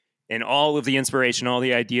and all of the inspiration, all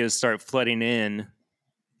the ideas start flooding in,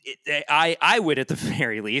 I would, at the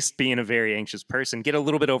very least, being a very anxious person, get a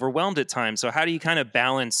little bit overwhelmed at times. So how do you kind of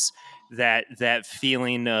balance that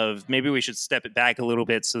feeling of maybe we should step it back a little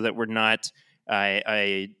bit so that we're not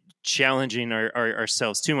challenging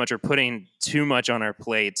ourselves too much or putting too much on our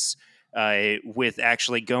plates with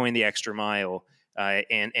actually going the extra mile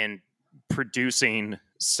and producing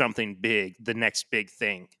something big, the next big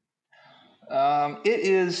thing?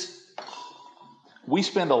 We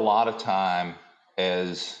spend a lot of time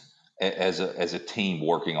as a team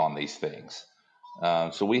working on these things.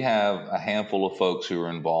 So we have a handful of folks who are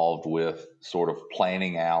involved with sort of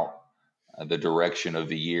planning out the direction of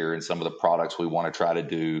the year and some of the products we want to try to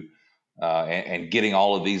do, and getting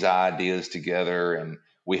all of these ideas together. And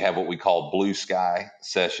we have what we call blue sky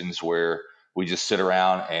sessions, where we just sit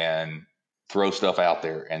around and throw stuff out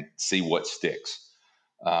there and see what sticks.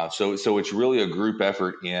 So it's really a group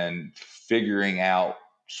effort in figuring out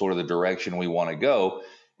sort of the direction we want to go.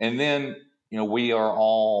 And then, we are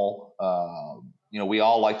all, we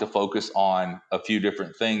all like to focus on a few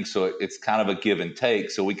different things. So it's kind of a give and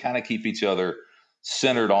take. So we kind of keep each other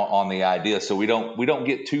centered on the idea. So we don't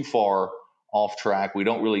get too far off track. We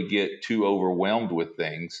don't really get too overwhelmed with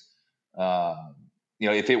things.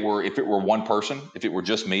 If it were one person, if it were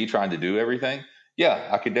just me trying to do everything, yeah,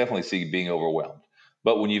 I could definitely see being overwhelmed.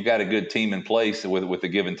 But when you've got a good team in place with the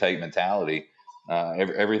give and take mentality,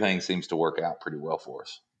 everything seems to work out pretty well for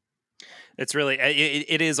us. It's really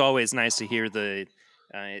it is always nice to hear the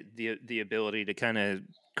ability to kind of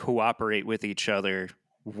cooperate with each other,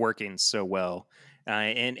 working so well.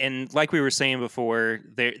 And like we were saying before,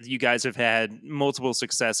 you guys have had multiple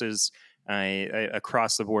successes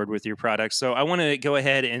across the board with your products. So I want to go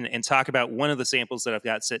ahead and talk about one of the samples that I've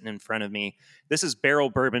got sitting in front of me. This is Barrel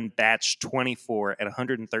Bourbon Batch 24 at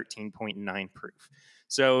 113.9 proof.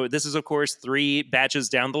 So this is, of course, 3 batches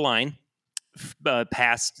down the line,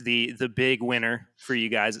 past the big winner for you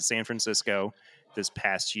guys at San Francisco this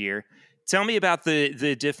past year. Tell me about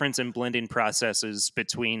the difference in blending processes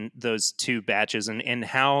between those 2 batches and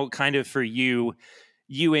how kind of for you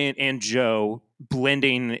and Joe,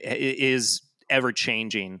 blending is ever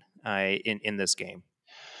changing in this game.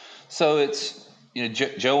 So it's,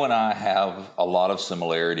 Joe and I have a lot of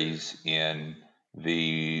similarities in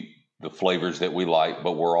the flavors that we like,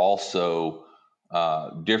 but we're also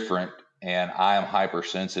different. And I am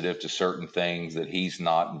hypersensitive to certain things that he's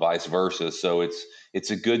not, and vice versa. So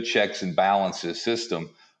it's a good checks and balances system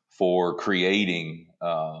for creating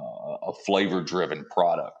a flavor-driven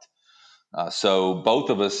product. So both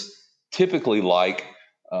of us typically like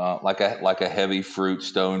a heavy fruit,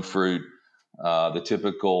 stone fruit, the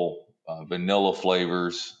typical vanilla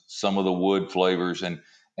flavors, some of the wood flavors,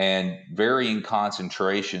 and varying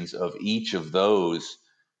concentrations of each of those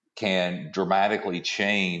can dramatically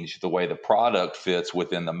change the way the product fits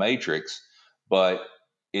within the matrix, but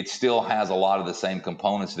it still has a lot of the same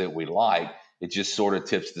components that we like. It just sort of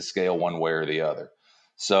tips the scale one way or the other.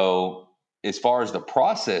 So as far as the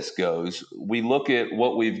process goes, we look at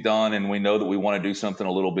what we've done and we know that we want to do something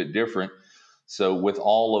a little bit different. So with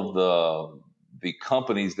all of the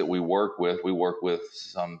companies that we work with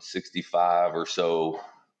some 65 or so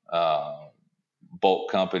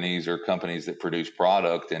bulk companies or companies that produce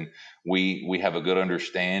product, and we have a good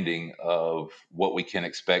understanding of what we can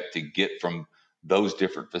expect to get from those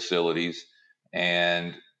different facilities,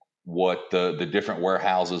 and what the different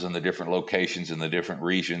warehouses and the different locations in the different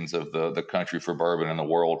regions of the country for bourbon and the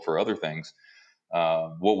world for other things,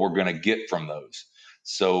 what we're going to get from those.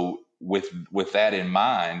 So with that in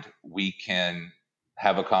mind, we can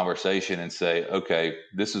have a conversation and say, okay,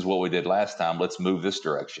 this is what we did last time. Let's move this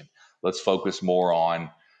direction. Let's focus more on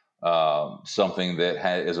something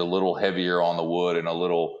that is a little heavier on the wood and a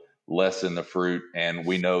little less in the fruit. And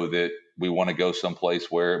we know that we want to go someplace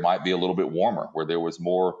where it might be a little bit warmer, where there was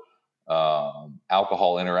more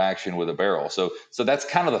alcohol interaction with a barrel. So that's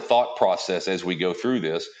kind of the thought process as we go through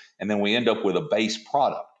this. And then we end up with a base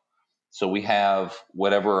product. So we have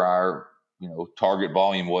whatever our target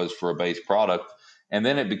volume was for a base product, and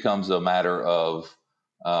then it becomes a matter of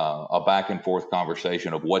a back and forth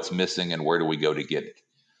conversation of what's missing and where do we go to get it.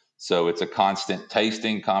 So it's a constant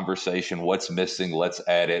tasting conversation. What's missing? Let's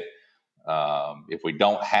add it. If we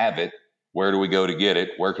don't have it, where do we go to get it?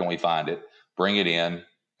 Where can we find it? Bring it in,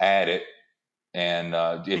 add it. And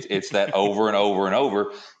it's that over and over and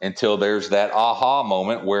over until there's that aha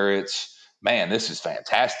moment where it's, man, this is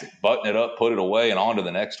fantastic. Button it up, put it away, and on to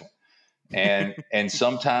the next one. And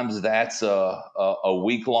sometimes that's a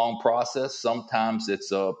week-long process. Sometimes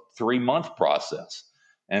it's a 3-month process.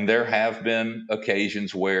 And there have been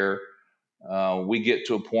occasions where we get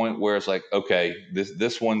to a point where it's like, okay,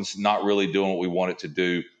 this one's not really doing what we want it to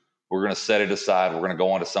do. We're going to set it aside. We're going to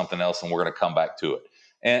go on to something else, and we're going to come back to it.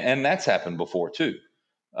 And that's happened before too.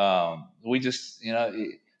 We just,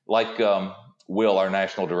 like Will, our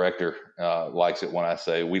national director, likes it when I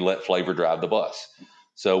say we let flavor drive the bus.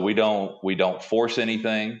 So we don't force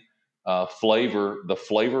anything. The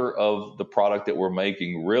flavor of the product that we're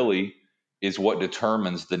making really is what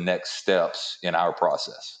determines the next steps in our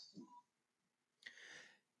process.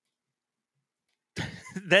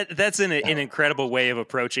 That's an incredible way of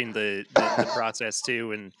approaching the process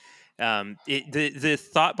too, and the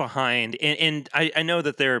thought behind, and I know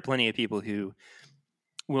that there are plenty of people who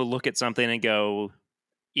will look at something and go,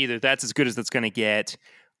 either that's as good as it's going to get,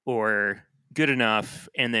 or good enough,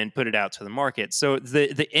 and then put it out to the market. So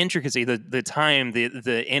the intricacy, the time,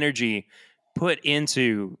 the energy put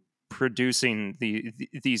into producing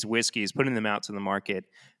these whiskeys, putting them out to the market,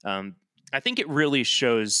 I think it really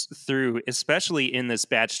shows through, especially in this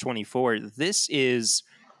batch 24. This is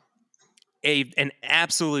an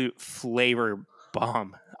absolute flavor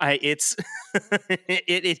bomb.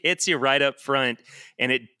 It hits you right up front, and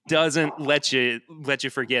it doesn't let you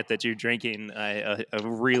forget that you're drinking a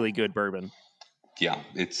really good bourbon. Yeah,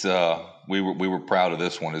 it's we were proud of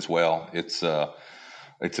this one as well. It's a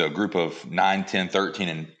group of 9, 10, 13,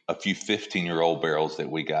 and a few 15-year-old barrels that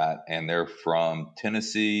we got, and they're from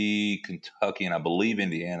Tennessee, Kentucky, and I believe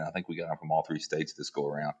Indiana. I think we got them from all 3 states this go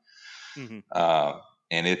around. Mm-hmm.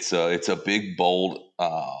 And it's a big, bold,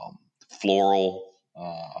 floral,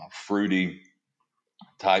 fruity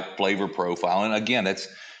type flavor profile. And again,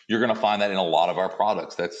 you're going to find that in a lot of our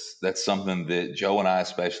products. That's something that Joe and I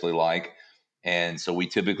especially like, and so we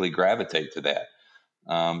typically gravitate to that.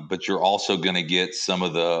 But you're also going to get some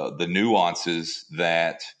of the nuances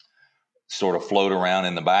that sort of float around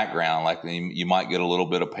in the background. Like you might get a little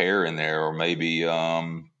bit of pear in there, or maybe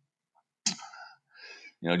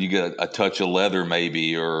you get a touch of leather,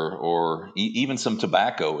 maybe, or even some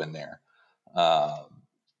tobacco in there.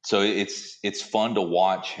 So it's fun to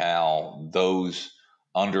watch how those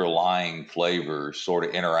underlying flavors sort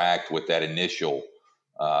of interact with that initial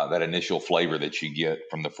flavor that you get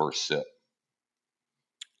from the first sip.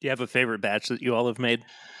 Do you have a favorite batch that you all have made?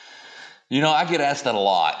 I get asked that a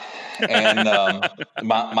lot, and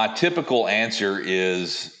my typical answer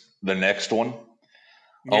is the next one.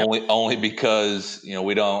 Yep. Only because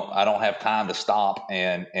I don't have time to stop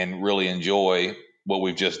and really enjoy what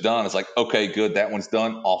we've just done. It's like, okay, good, that one's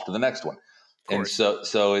done, off to the next one. And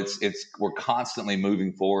so it's we're constantly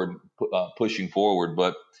moving forward, pushing forward.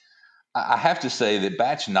 But I have to say that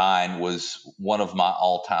batch 9 was one of my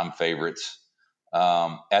all-time favorites.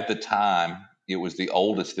 At the time, it was the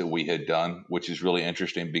oldest that we had done, which is really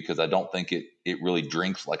interesting because I don't think it really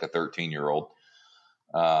drinks like a 13-year-old.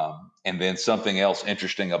 And then something else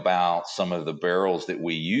interesting about some of the barrels that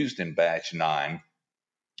we used in batch 9,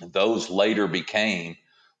 those later became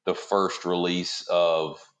the first release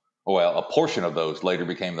of, a portion of those later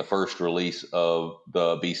became the first release of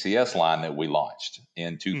the BCS line that we launched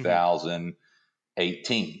in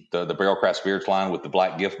 2018, the Barrel Craft Spirits line with the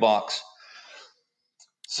black gift box.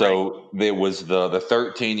 So there was the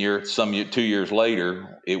 13 year, 2 years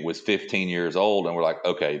later, it was 15 years old, and we're like,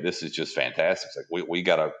 okay, this is just fantastic. It's like we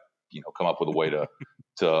got to come up with a way to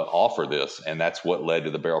offer this, and that's what led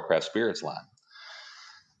to the Barrel Craft Spirits line.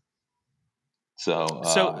 So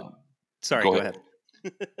sorry, go ahead.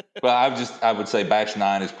 Well, I would say Batch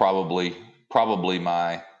 9 is probably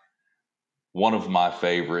one of my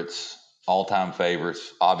favorites, all-time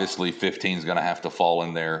favorites. Obviously, 15 is going to have to fall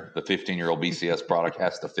in there. The 15-year-old BCS product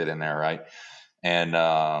has to fit in there, right? And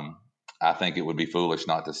I think it would be foolish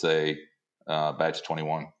not to say Batch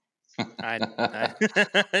 21.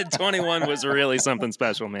 21 was really something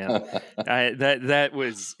special, man. That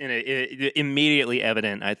was immediately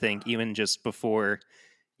evident, I think, even before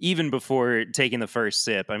taking the first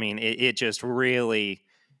sip. I mean, it just really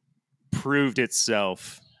proved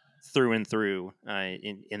itself through and through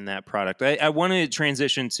in that product. I want to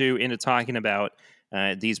transition into talking about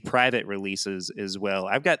these private releases as well.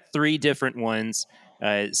 I've got 3 different ones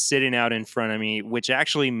sitting out in front of me, which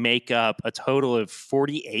actually make up a total of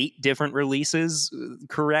 48 different releases,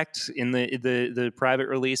 correct, in the private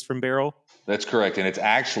release from Barrel? That's correct, and it's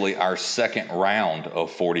actually our second round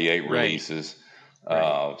of 48 releases.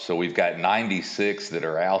 Right. So we've got 96 that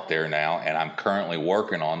are out there now, and I'm currently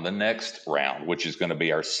working on the next round, which is going to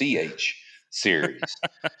be our CH series.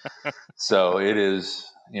 So it is,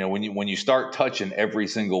 when you start touching every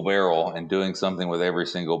single barrel and doing something with every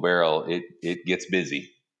single barrel, it gets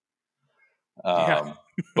busy. But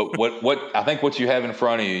what I think what you have in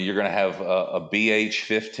front of you, you're going to have a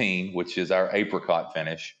BH15, which is our apricot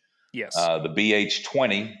finish. Yes. The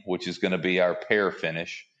BH20, which is going to be our pear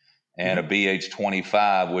finish, and a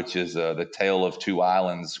BH25, which is the Tale of Two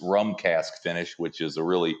Islands rum cask finish, which is a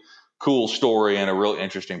really cool story and a real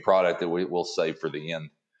interesting product that we'll save for the end.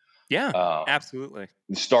 Yeah, absolutely.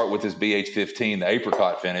 Start with this BH15, the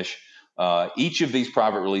apricot finish. Each of these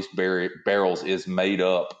private release barrels is made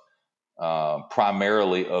up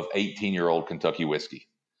primarily of 18-year-old Kentucky whiskey.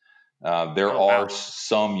 There are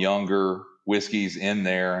some younger whiskeys in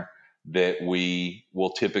there that we will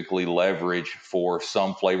typically leverage for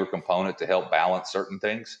some flavor component to help balance certain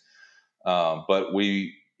things. But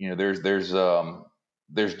there's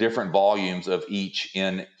different volumes of each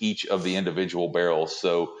in each of the individual barrels.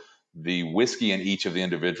 So the whiskey in each of the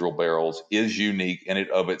individual barrels is unique in and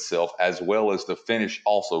of itself, as well as the finish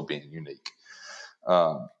also being unique.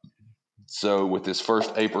 So with this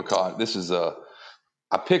first apricot,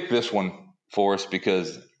 I picked this one for us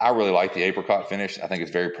because I really like the apricot finish. I think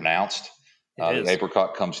it's very pronounced. The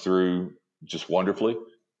apricot comes through just wonderfully.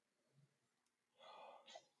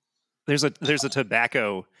 There's a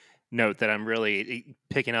tobacco note that I'm really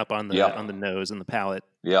picking up on the nose and the palate.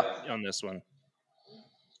 Yeah, on this one.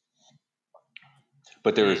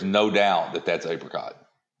 But there is no doubt that that's apricot.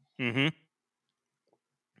 Mm-hmm.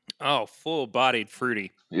 Oh, full-bodied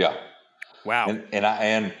fruity. Yeah. Wow.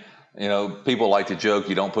 And people like to joke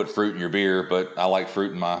you don't put fruit in your beer, but I like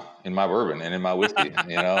fruit in my bourbon and in my whiskey.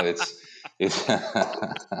 It's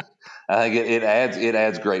I think it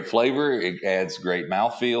adds great flavor. It adds great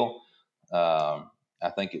mouthfeel. I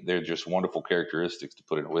think they're just wonderful characteristics to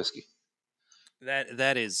put in a whiskey.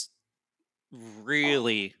 That is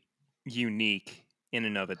really unique in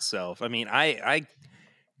and of itself. I mean, I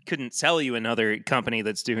couldn't tell you another company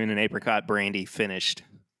that's doing an apricot brandy finished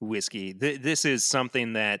whiskey. This is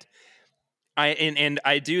something that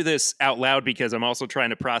I do this out loud because I'm also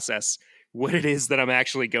trying to process what it is that I'm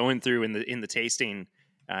actually going through in the tasting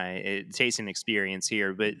experience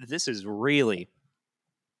here. But this is really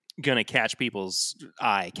gonna catch people's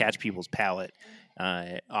eye, catch people's palate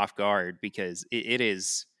off guard, because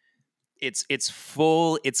it's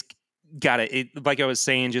full. It's got like I was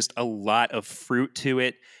saying, just a lot of fruit to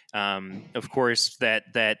it. Of course,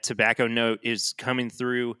 that tobacco note is coming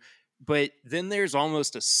through, but then there's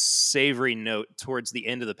almost a savory note towards the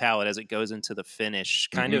end of the palate as it goes into the finish.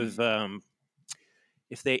 Kind of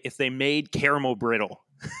if they made caramel brittle.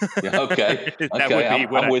 Okay. That would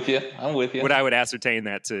be I'm with you. I'm with you. What I would ascertain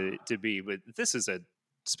that to be. But this is a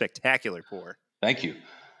spectacular pour. Thank you.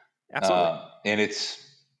 Absolutely. And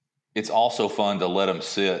it's also fun to let them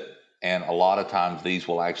sit. And a lot of times these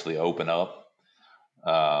will actually open up,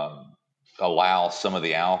 allow some of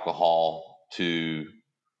the alcohol to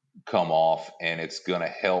come off, and it's going to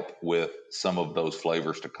help with some of those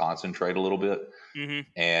flavors to concentrate a little bit. Mm-hmm.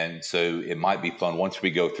 And so it might be fun once we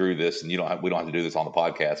go through this, and we don't have to do this on the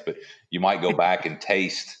podcast, but you might go back and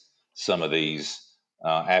taste some of these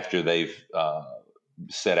after they've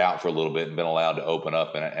set out for a little bit and been allowed to open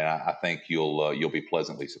up, and I think you'll be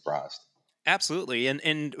pleasantly surprised. Absolutely,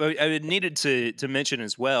 and I needed to mention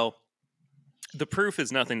as well. The proof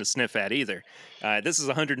is nothing to sniff at either. This is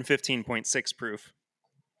 115.6 proof.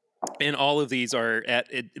 And all of these are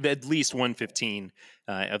at least 115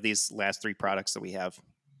 of these last three products that we have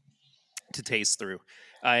to taste through.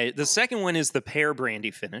 The second one is the pear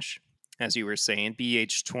brandy finish, as you were saying,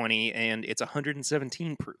 BH20, and it's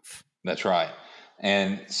 117 proof. That's right.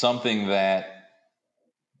 And something that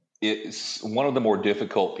it's one of the more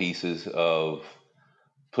difficult pieces of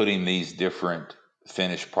putting these different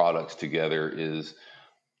finished products together is,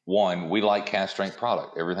 one, we like cast strength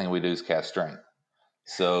product. Everything we do is cast strength.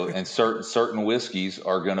 So, and certain whiskeys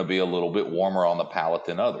are going to be a little bit warmer on the palate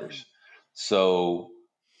than others. So,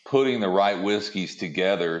 putting the right whiskeys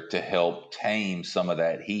together to help tame some of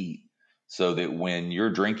that heat, so that when you're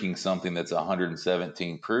drinking something that's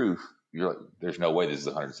 117 proof, you're like, there's no way this is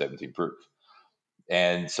 117 proof.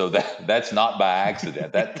 And so that's not by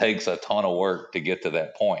accident. That takes a ton of work to get to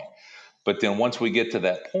that point. But then once we get to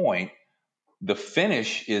that point, the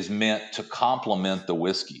finish is meant to complement the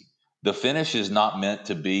whiskey. The finish is not meant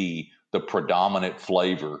to be the predominant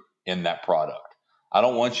flavor in that product. I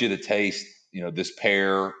don't want you to taste, this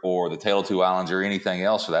pear or the Tale of Two Islands or anything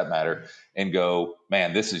else for that matter and go,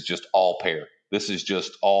 man, this is just all pear. This is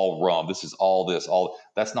just all rum. This is all this, all.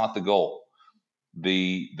 That's not the goal.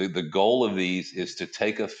 The goal of these is to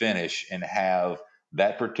take a finish and have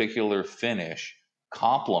that particular finish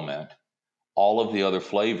complement all of the other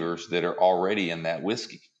flavors that are already in that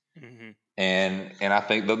whiskey. Mm-hmm. And I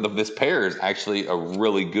think this pear is actually a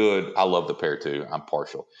really good. I love the pear too. I'm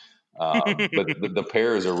partial, but the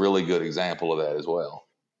pear is a really good example of that as well.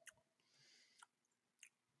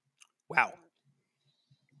 Wow,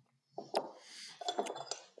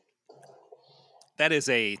 that is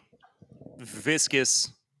a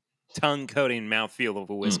viscous, tongue-coating mouthfeel of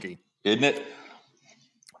a whiskey, isn't it?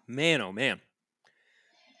 Man, oh man.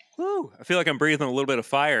 Woo, I feel like I'm breathing a little bit of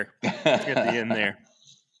fire at the end there.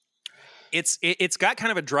 It's got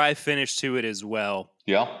kind of a dry finish to it as well.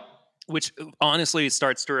 Yeah. Which honestly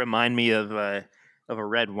starts to remind me of a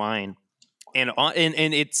red wine, and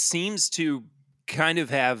it seems to kind of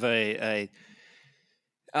have a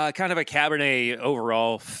kind of a Cabernet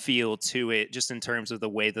overall feel to it, just in terms of the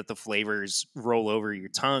way that the flavors roll over your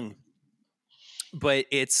tongue. But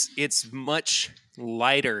it's much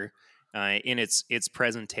lighter in its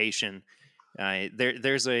presentation.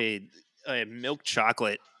 There's a milk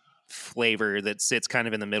chocolate flavor that sits kind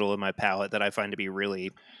of in the middle of my palate that I find to be really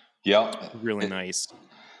nice.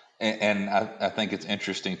 And I think it's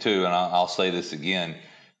interesting too. And I'll say this again.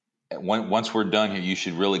 Once we're done here, you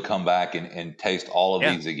should really come back and taste all of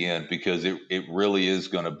these again, because it really is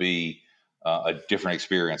going to be a different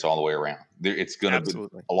experience all the way around. It's going to be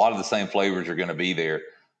a lot of the same flavors are going to be there,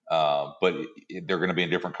 but they're going to be in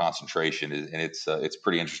different concentration, and it's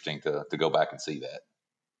pretty interesting to go back and see that.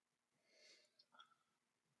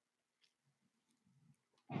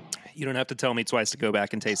 You don't have to tell me twice to go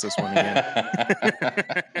back and taste this one again,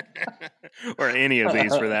 or any of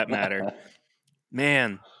these for that matter.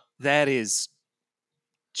 Man, that is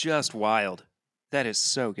just wild. That is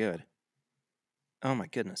so good. Oh my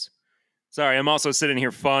goodness. Sorry, I'm also sitting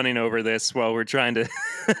here fawning over this while we're trying to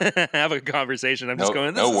have a conversation. I'm just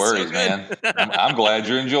going, this no worries, so man. I'm glad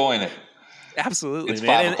you're enjoying it. Absolutely, it's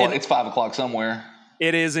man. 5 o'clock. It's 5 o'clock somewhere.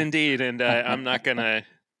 It is indeed, and I'm not gonna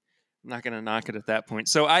knock it at that point.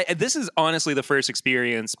 So this is honestly the first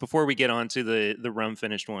experience, before we get on to the rum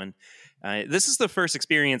finished one. This is the first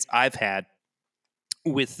experience I've had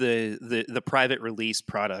with the private release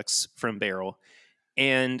products from Barrell,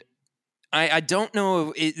 and I don't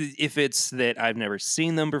know if it's that I've never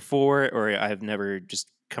seen them before or I've never just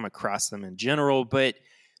come across them in general, but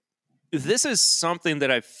this is something that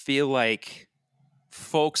I feel like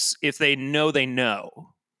folks, if they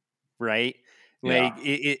know, right? Like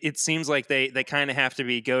it seems like they kind of have to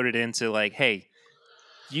be goaded into like, hey,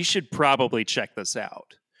 you should probably check this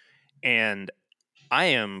out. And I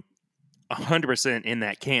am 100% in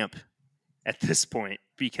that camp at this point,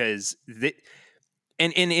 because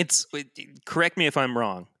and it's, correct me if I'm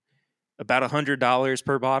wrong, about $100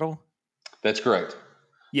 per bottle. That's correct.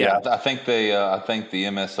 Yeah, I think the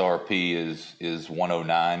MSRP is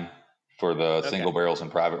 109 for the single barrels and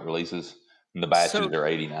private releases, and the batches are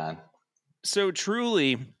 89. So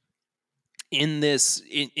truly, in this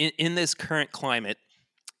current climate,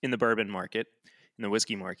 in the bourbon market, in the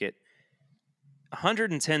whiskey market,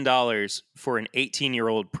 $110 for an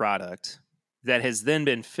 18-year-old product that has then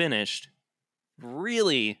been finished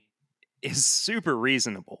really is super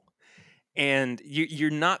reasonable. And you're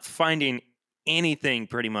not finding anything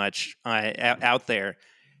pretty much out there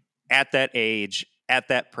at that age, at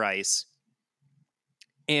that price.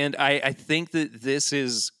 And I think that this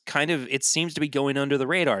is it seems to be going under the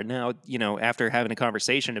radar. Now, after having a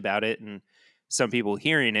conversation about it and some people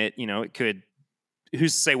hearing it, it could,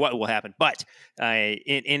 who's to say what will happen? But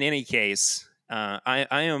in any case, I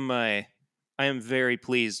am very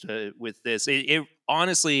pleased with this. It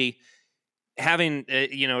honestly, having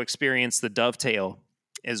experienced the Dovetail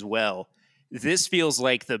as well, this feels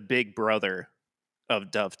like the big brother of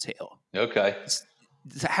Dovetail. Okay.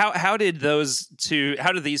 How did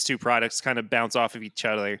these two products kind of bounce off of each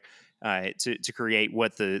other to create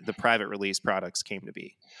what the private release products came to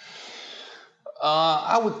be?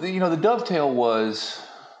 The Dovetail was,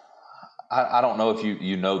 I don't know if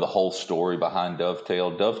you know the whole story behind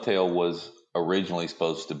Dovetail. Dovetail was originally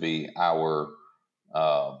supposed to be our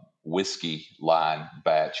whiskey line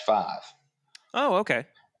batch 5. Oh, okay.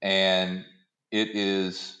 And it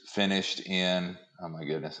is finished in, oh my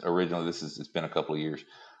goodness, originally it's been a couple of years.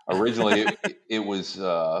 Originally it was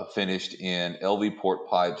finished in LV port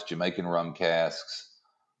pipes, Jamaican rum casks,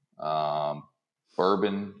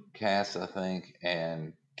 bourbon casks, I think,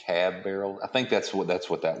 and cab barrel. I think that's what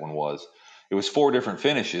that one was. It was 4 different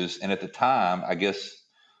finishes, and at the time, I guess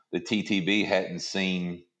the TTB hadn't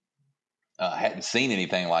seen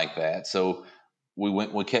anything like that. So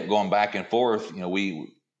we kept going back and forth.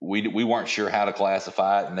 We weren't sure how to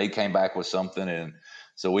classify it, and they came back with something, and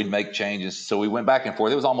so we'd make changes. So we went back and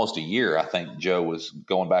forth. It was almost a year, I think Joe was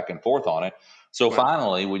going back and forth on it. So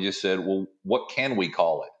finally, we just said, well, what can we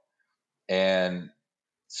call it? And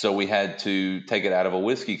so we had to take it out of a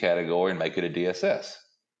whiskey category and make it a DSS.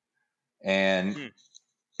 And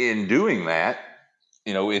in doing that,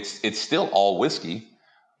 it's still all whiskey,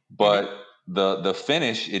 but the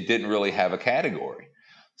finish, it didn't really have a category.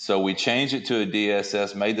 So we changed it to a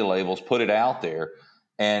DSS, made the labels, put it out there,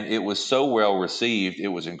 and it was so well received. It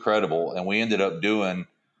was incredible. And we ended up doing,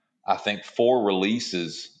 I think, 4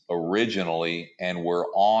 releases originally, and we're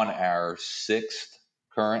on our 6th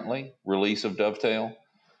currently release of Dovetail.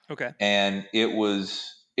 Okay. And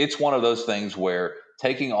it's one of those things where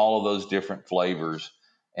taking all of those different flavors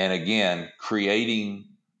and again, creating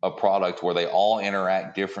a product where they all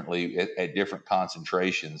interact differently at different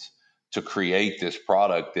concentrations to create this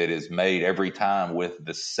product that is made every time with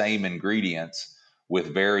the same ingredients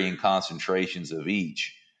with varying concentrations of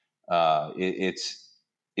each. It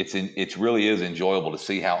really is enjoyable to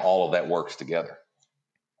see how all of that works together.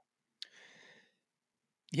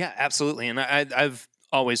 Yeah, absolutely. And I've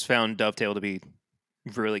always found Dovetail to be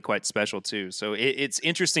really quite special too. So it's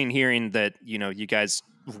interesting hearing that, you guys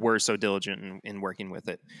were so diligent in working with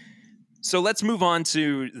it. So let's move on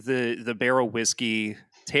to the barrel whiskey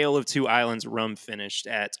Tale of Two Islands rum finished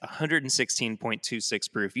at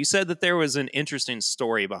 116.26 proof. You said that there was an interesting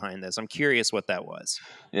story behind this. I'm curious what that was.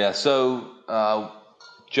 Yeah. So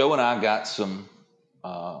Joe and I got some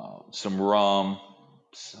rum.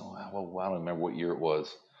 So I don't remember what year it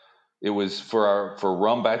was. It was for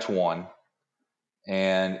rum batch 1,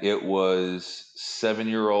 and it was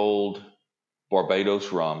 7-year-old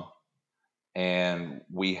Barbados rum. And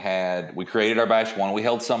we created our batch 1. We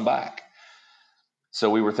held some back. So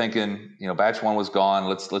we were thinking, batch 1 was gone.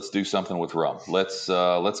 Let's do something with rum. Let's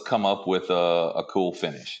come up with a cool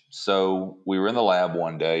finish. So we were in the lab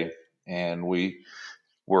one day, and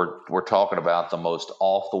we're talking about the most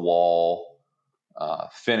off the wall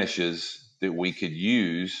finishes that we could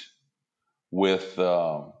use with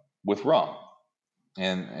rum.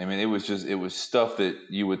 And I mean, it was stuff that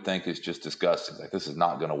you would think is just disgusting. Like, this is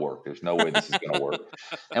not going to work. There's no way this is going to work.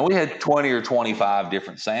 And we had 20 or 25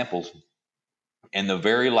 different samples. And the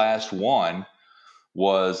very last one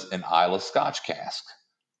was an Islay Scotch cask.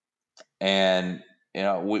 And,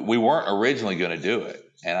 we weren't originally going to do it.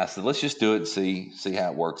 And I said, let's just do it and see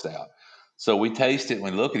how it works out. So we taste it and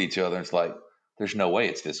we look at each other, and it's like, there's no way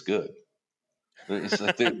it's this good.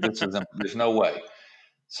 There's no way.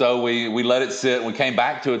 So we let it sit, and we came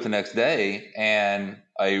back to it the next day, and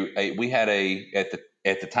we had at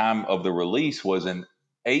the time of the release was an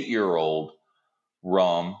 8-year-old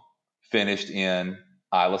rum finished in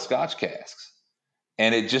Islay Scotch casks.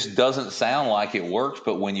 And it just doesn't sound like it works,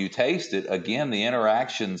 but when you taste it, again, the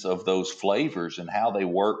interactions of those flavors and how they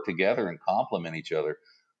work together and complement each other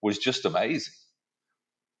was just amazing.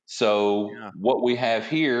 So What we have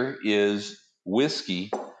here is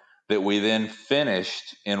whiskey that we then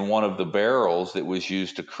finished in one of the barrels that was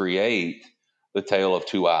used to create the Tale of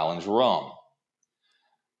Two Islands rum.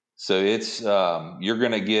 So it's you're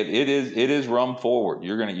going to get it is rum forward.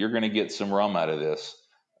 You're going to get some rum out of this.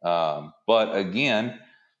 But again,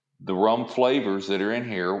 the rum flavors that are in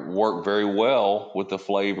here work very well with the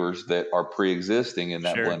flavors that are pre-existing in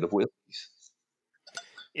that blend of whiskeys.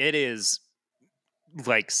 It is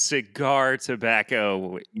like cigar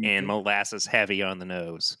tobacco and molasses heavy on the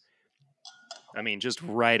nose. I mean, just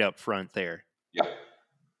right up front there. Yeah.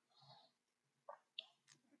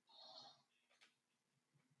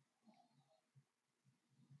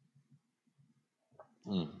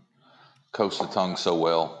 Coats the tongue so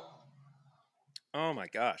well. Oh my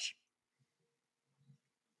gosh.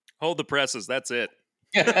 Hold the presses. That's it.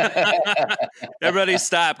 Everybody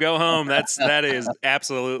stop. Go home. That is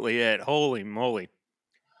absolutely it. Holy moly.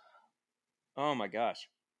 Oh my gosh.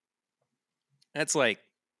 That's like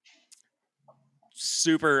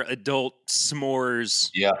super adult s'mores.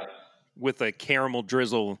 Yeah. With a caramel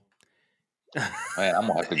drizzle. Man, I'm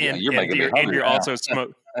gonna have to get. You're and making me you're, hungry and you're now. also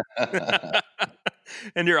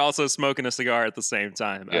and you're also smoking a cigar at the same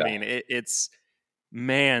time. Yeah. I mean, it's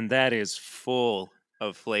man, that is full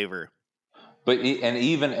of flavor. But and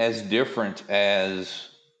even as different as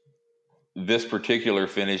this particular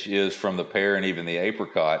finish is from the pear and even the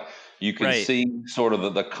apricot, you can see sort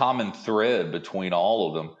of the common thread between all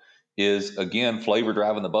of them is, again, flavor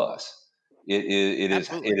driving the bus. It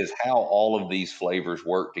is how all of these flavors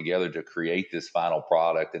work together to create this final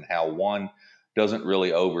product, and how one doesn't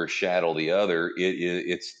really overshadow the other.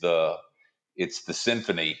 It's the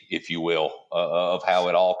symphony, if you will, of how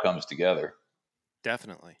it all comes together.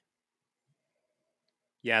 Definitely.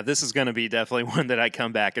 Yeah, this is going to be definitely one that I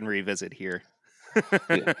come back and revisit here.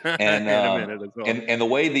 And in a minute as well. And the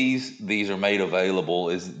way these are made available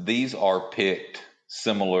is these are picked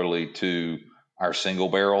similarly to our single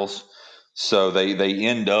barrels, so they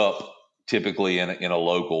end up typically in a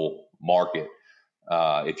local market.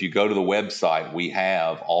 If you go to the website, we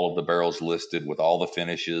have all of the barrels listed with all the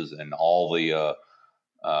finishes and all the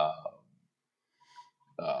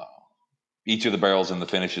each of the barrels and the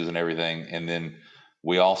finishes and everything. And then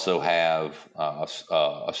we also have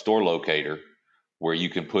a store locator where you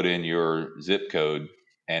can put in your zip code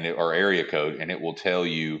or area code, and it will tell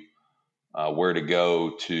you where to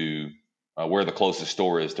go to where the closest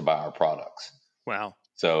store is to buy our products. Wow.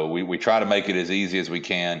 So we try to make it as easy as we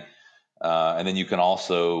can. And then you can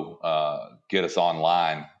also get us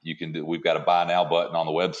online. We've got a buy now button on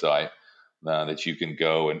the website that you can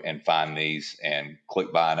go and find these and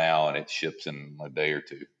click buy now, and it ships in a day or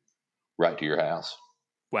two right to your house.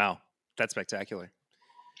 Wow. That's spectacular.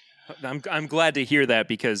 I'm glad to hear that,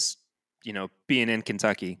 because, being in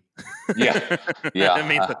Kentucky, yeah, that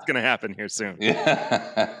means that's going to happen here soon.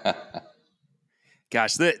 Yeah.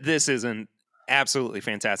 Gosh, this is an absolutely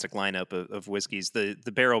fantastic lineup of whiskeys. The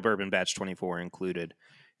Barrel Bourbon Batch 24 included.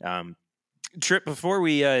 Trip, before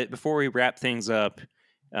we wrap things up,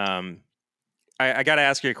 I got to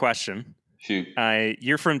ask you a question. Shoot.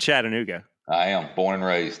 You're from Chattanooga. I am, born and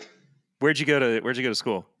raised. Where'd you go to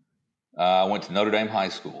school? I went to Notre Dame High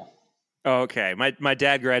School. Oh, okay. My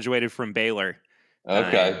dad graduated from Baylor.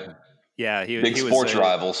 Okay. Yeah, he was sports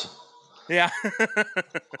rivals. Yeah.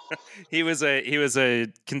 he was a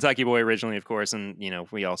Kentucky boy originally, of course, and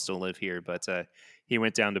we all still live here, but he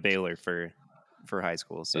went down to Baylor for high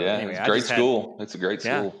school. So yeah, anyway, it's a great school. It's a great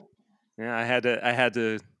school. Yeah, I had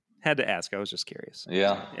to ask. I was just curious.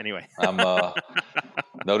 Yeah. So, anyway. I'm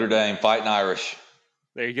Notre Dame, fighting Irish.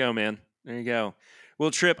 There you go, man. There you go.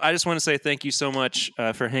 Well, Trip, I just want to say thank you so much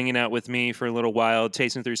for hanging out with me for a little while,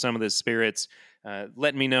 tasting through some of the spirits,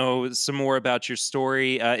 letting me know some more about your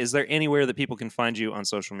story. Is there anywhere that people can find you on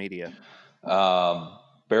social media?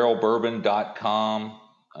 Barrelbourbon.com.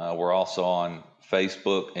 We're also on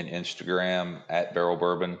Facebook and Instagram at Barrel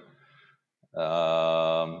Bourbon.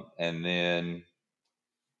 And then,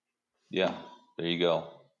 yeah, there you go.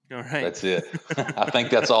 All right. That's it. I think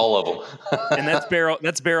that's all of them. And that's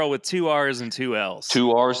Barrel with 2 R's and 2 L's.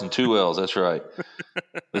 2 R's and 2 L's. That's right.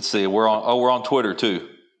 Let's see. We're on Twitter too.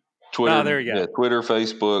 Twitter. Oh, there you go. Yeah, Twitter,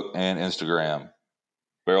 Facebook, and Instagram.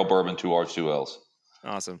 Barrel Bourbon, 2 R's, 2 L's.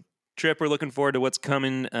 Awesome. Trip, we're looking forward to what's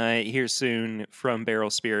coming here soon from Barrel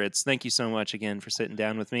Spirits. Thank you so much again for sitting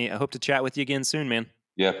down with me. I hope to chat with you again soon, man.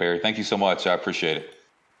 Yeah, Perry. Thank you so much. I appreciate it.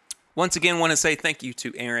 Once again, want to say thank you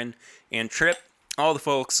to Aaron and Trip, all the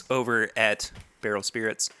folks over at Barrel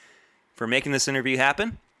Spirits, for making this interview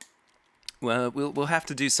happen. Well, we'll have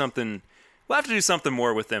to do something. We'll have to do something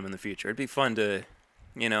more with them in the future. It'd be fun to,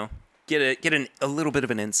 get a little bit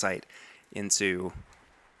of an insight into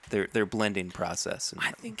their blending process.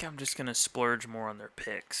 I think I'm just gonna splurge more on their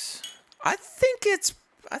picks. I think it's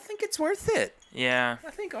worth it. Yeah,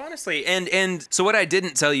 I think honestly. And so what I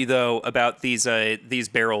didn't tell you though about these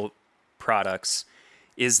barrel products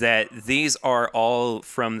is that these are all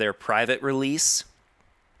from their private release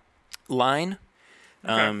line.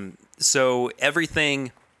 Okay. So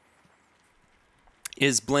everything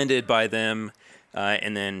is blended by them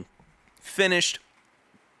and then finished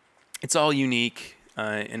It's all unique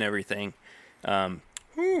and everything.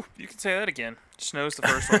 Ooh, you can say that again. Snow's the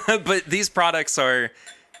first one. But these products are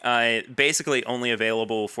basically only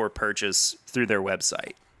available for purchase through their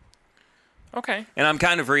website. Okay. And I'm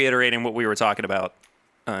kind of reiterating what we were talking about,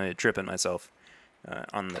 Tripp and myself,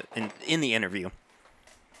 in the interview.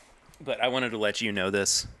 But I wanted to let you know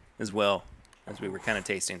this as well, as we were kind of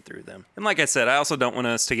tasting through them. And like I said, I also don't want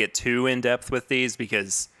us to get too in depth with these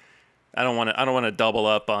because I don't want to double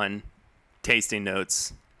up on tasting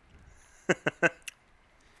notes.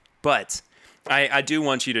 But I do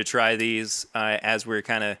want you to try these as we're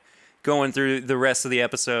kind of going through the rest of the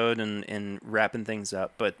episode and wrapping things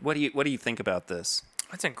up. But what do you think about this?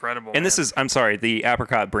 That's incredible. And this is, I'm sorry, the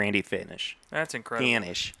apricot brandy finish. That's incredible.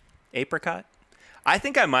 Finish. Apricot? I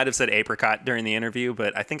think I might have said apricot during the interview,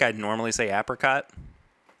 but I think I'd normally say apricot.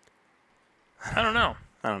 I don't know.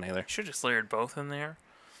 I don't either. Should have just layered both in there.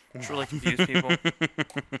 It's really confused people.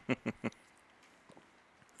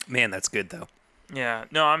 Man, that's good though. Yeah.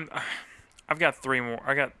 No, I've got 3 more.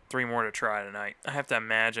 I got 3 more to try tonight. I have to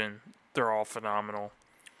imagine they're all phenomenal.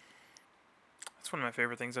 That's one of my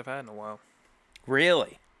favorite things I've had in a while.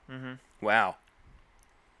 Really? Mm-hmm. Wow.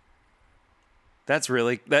 That's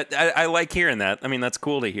really I like hearing that. I mean, that's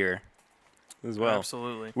cool to hear as well.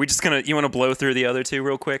 Absolutely. We just you want to blow through the other 2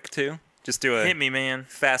 real quick too? Just do a hit me, man.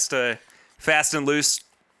 Fast and loose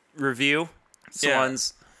review.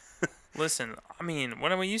 Swans. Yeah. Listen, I mean,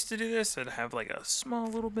 when we used to do this, I'd have like a small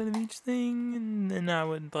little bit of each thing, and then I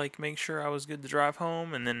would like make sure I was good to drive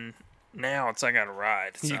home, and then now it's I got to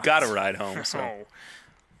ride. So. You got to ride home. So. Oh.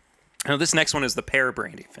 Now this next one is the pear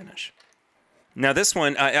brandy finish. Now this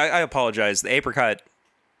one, I apologize. The apricot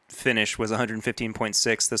finish was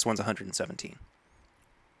 115.6. This one's 117.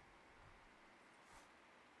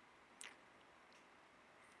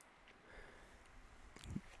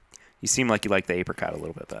 You seem like you like the apricot a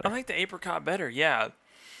little bit better. I like the apricot better, yeah.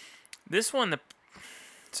 This one,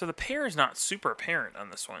 so the pear is not super apparent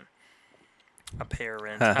on this one.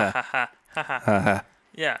 Apparent.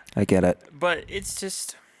 Yeah. I get it. But it's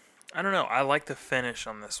just, I don't know. I like the finish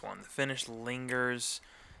on this one. The finish lingers.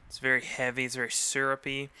 It's very heavy. It's very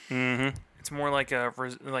syrupy. Mm-hmm. It's more like a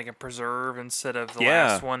preserve instead of the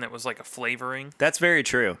last one that was like a flavoring. That's very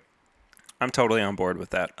true. I'm totally on board with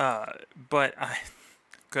that. But I'm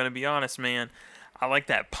gonna be honest, man. I like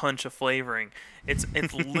that punch of flavoring. It's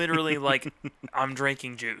literally like I'm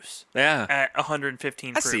drinking juice. Yeah. At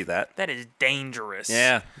 115 proof. I see that. That is dangerous.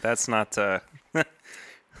 Yeah, that's not...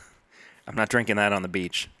 I'm not drinking that on the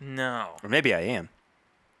beach. No. Or maybe I am.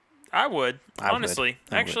 I would, honestly.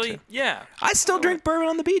 I would Actually, too. yeah. I still drink bourbon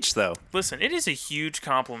on the beach, though. Listen, it is a huge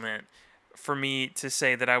compliment for me to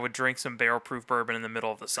say that I would drink some barrel-proof bourbon in the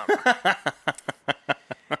middle of the summer.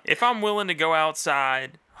 If I'm willing to go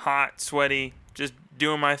outside, hot, sweaty, just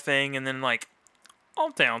doing my thing, and then, like,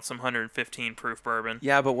 I'll down some 115 proof bourbon.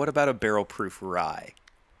 Yeah, but what about a barrel-proof rye?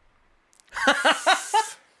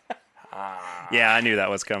 Yeah, I knew that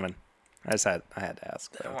was coming. I had to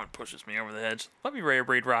ask. That one pushes me over the edge. Love you, Rare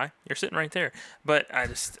Breed Rye. You're sitting right there. But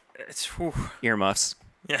it's whew. Earmuffs.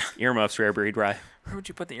 Yeah. Earmuffs, Rare Breed Rye. Where would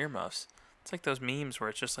you put the earmuffs? It's like those memes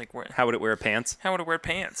where it's just like, how would it wear pants? How would it wear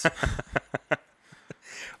pants?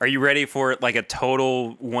 Are you ready for like a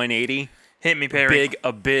total 180? Hit me, Perry.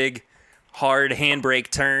 A big, hard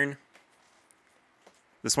handbrake turn.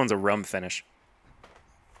 This one's a rum finish.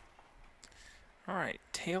 All right,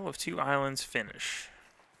 Tale of Two Islands finish.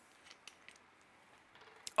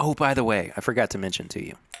 Oh, by the way, I forgot to mention to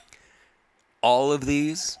you. All of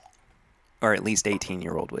these are at least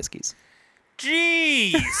 18-year-old whiskeys.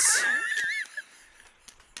 Jeez!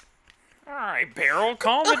 All right, Barrel,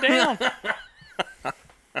 calm it down.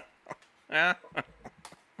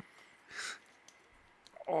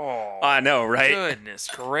 Oh, I know, right? Goodness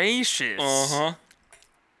gracious. Uh-huh.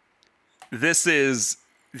 This is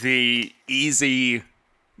the easy,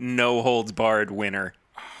 no-holds-barred winner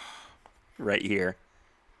right here.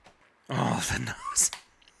 Oh, the nose.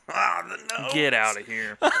 Oh, the nose. Get out of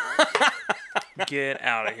here. Get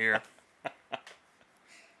out of here.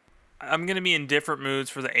 I'm going to be in different moods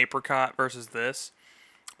for the apricot versus this.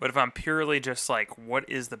 But if I'm purely just like, what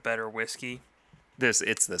is the better whiskey?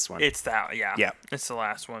 It's this one. It's that, yeah. Yeah. It's the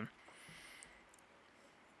last one.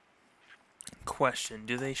 Question,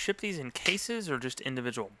 do they ship these in cases or just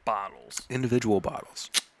individual bottles? Individual bottles.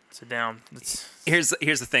 Sit down. Here's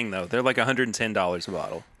the thing, though. They're like $110 a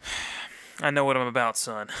bottle. I know what I'm about,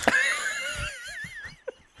 son.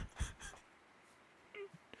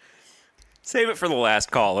 Save it for the last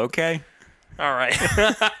call, okay? All right.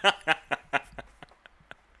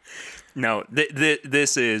 No,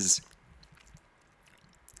 this is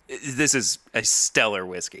a stellar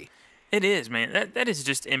whiskey. It is, man. That is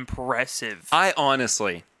just impressive. I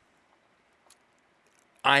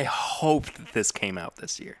hope that this came out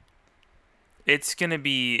this year. It's going to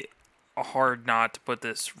be hard not to put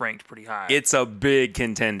this ranked pretty high. It's a big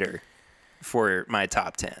contender for my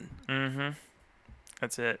top 10. Mm-hmm.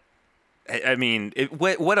 That's it. I mean,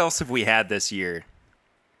 what else have we had this year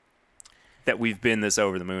that we've been this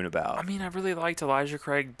over the moon about? I mean, I really liked Elijah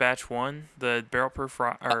Craig Batch 1, the barrel proof.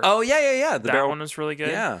 Oh, yeah. That one was really good.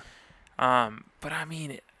 Yeah. But I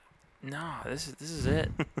mean, this is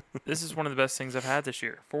it. This is one of the best things I've had this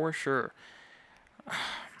year, for sure.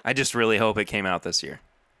 I just really hope it came out this year.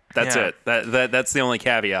 That's it. That's the only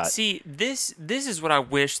caveat. See, this is what I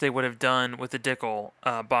wish they would have done with the Dickel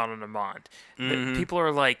Bottle de Monde. Mm-hmm. People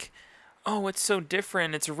are like, oh, it's so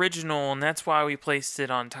different, it's original, and that's why we placed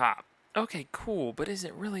it on top. Okay, cool, but is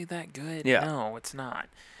it really that good? Yeah. No, it's not.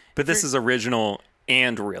 But this is original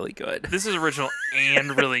and really good. This is original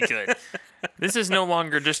and really good. This is no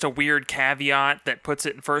longer just a weird caveat that puts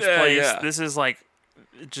it in first place. Yeah. This is like,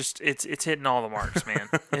 just it's hitting all the marks, man.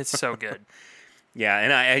 It's so good. Yeah,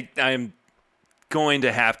 and I'm going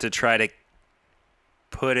to have to try to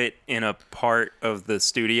put it in a part of the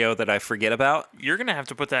studio that I forget about. You're gonna have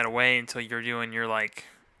to put that away until you're doing your like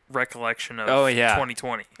recollection of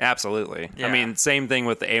 2020. Absolutely. Yeah. I mean, same thing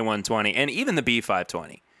with the A120 and even the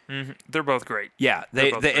B520. Mm-hmm. They're both great. Yeah,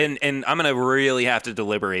 and I'm gonna really have to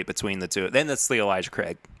deliberate between the two. Then that's the Elijah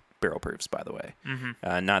Craig barrel proofs, by the way.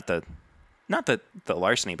 Mm-hmm. Not that the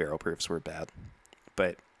Larceny barrel proofs were bad,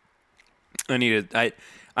 but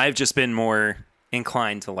I've just been more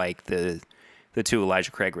inclined to like the two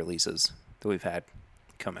Elijah Craig releases that we've had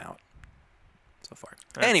come out so far.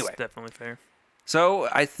 That's anyway, definitely fair. So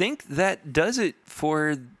I think that does it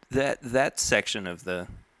for that section of the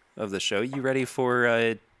show. You ready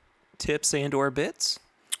for tips and/or bits?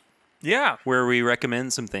 Yeah. Where we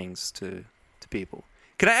recommend some things to people.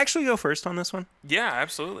 Could I actually go first on this one? Yeah,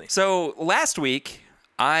 absolutely. So last week,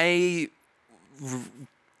 I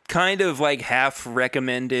kind of like half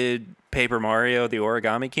recommended Paper Mario: The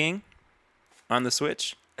Origami King on the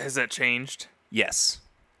Switch. Has that changed? Yes.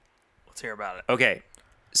 Let's hear about it. Okay.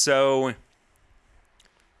 So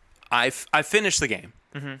I finished the game.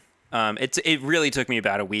 Mm-hmm. It really took me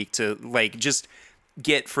about a week to like just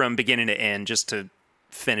get from beginning to end just to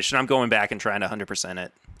finish. And I'm going back and trying to 100%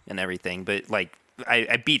 it and everything. But like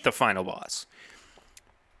I beat the final boss.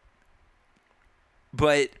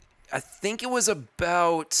 But I think it was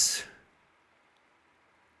about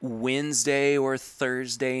Wednesday or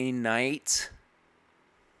Thursday night.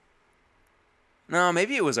 No,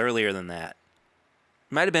 maybe it was earlier than that.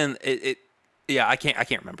 Might have been it. Yeah, I can't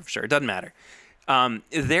remember for sure. It doesn't matter.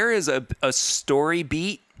 There is a story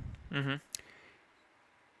beat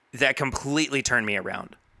that completely turned me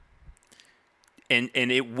around. And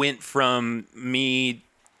it went from me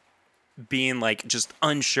being like just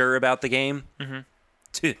unsure about the game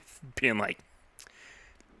to being like,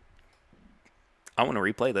 I want to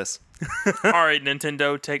replay this. All right,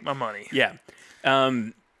 Nintendo, take my money. Yeah.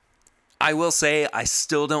 I will say I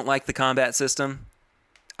still don't like the combat system.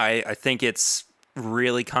 I think it's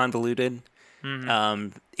really convoluted.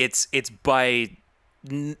 It's by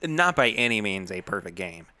not by any means a perfect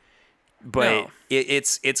game, but No.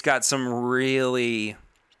 it's got some really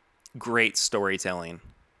great storytelling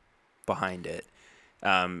behind it,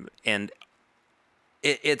 and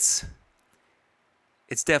it's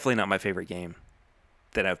definitely not my favorite game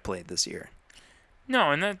that I've played this year.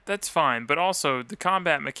 No, and that's fine. But also the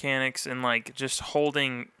combat mechanics and like just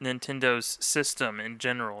holding Nintendo's system in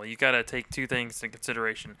general, you got to take two things into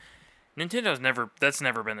consideration. That's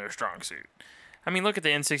never been their strong suit. I mean, look at the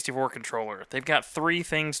N64 controller. They've got three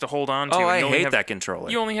things to hold on to. Oh, and I you only hate have- that controller.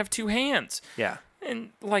 You only have two hands. Yeah.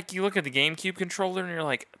 And like you look at the GameCube controller and you're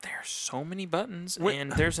like, there's so many buttons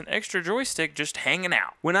and there's an extra joystick just hanging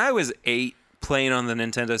out. When I was 8 playing on the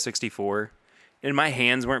Nintendo 64, and my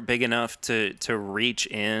hands weren't big enough to reach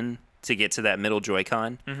in to get to that middle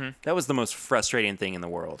Joy-Con, that was the most frustrating thing in the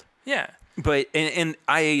world. Yeah. But when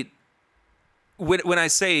I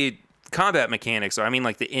say combat mechanics, I mean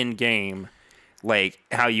like the in-game, like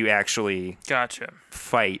how you actually Gotcha.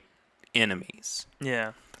 fight enemies,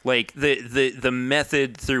 Yeah. like the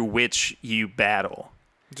method through which you battle.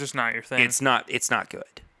 Just not your thing. It's not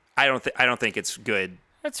good. I don't think it's good.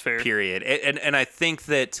 That's fair. Period. And I think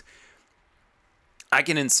that I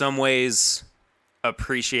can in some ways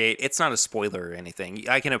appreciate. It's not a spoiler or anything.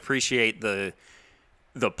 I can appreciate the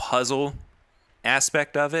puzzle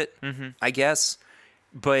aspect of it, I guess.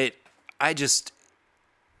 But I just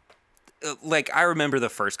like I remember the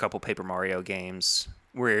first couple Paper Mario games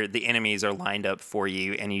where the enemies are lined up for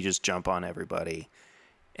you and you just jump on everybody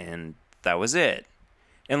and that was it.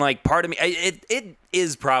 And like part of me, it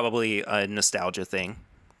is probably a nostalgia thing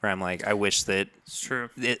where I'm like, I wish that It's true.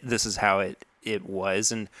 this is how it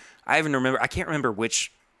was. And I can't remember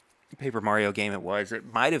which Paper Mario game it was.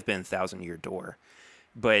 It might have been Thousand Year Door,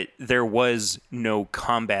 but there was no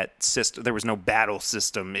combat system. There was no battle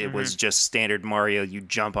system. It was just standard Mario. You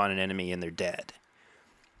jump on an enemy and they're dead.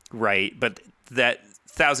 Right. But that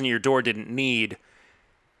Thousand Year Door didn't need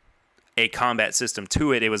a combat system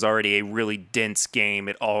to it. It was already a really dense game.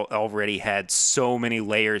 It already had so many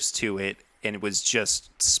layers to it, and it was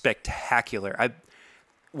just spectacular.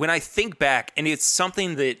 When I think back, and it's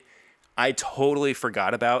something that I totally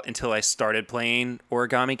forgot about until I started playing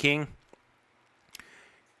Origami King.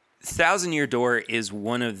 Thousand Year Door is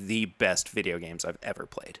one of the best video games I've ever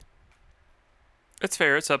played. It's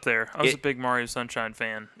fair. It's up there. I was a big Mario Sunshine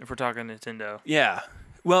fan, if we're talking Nintendo. Yeah.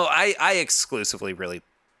 Well, I exclusively really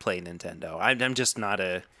play Nintendo. I'm just not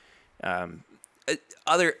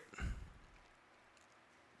other.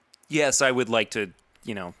 Yes, I would like to,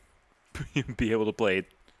 be able to play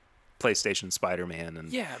PlayStation Spider-Man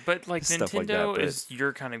and but like stuff Nintendo like that, but is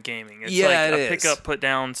your kind of gaming. It's Yeah, like it a pick is. up, put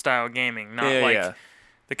down style gaming, not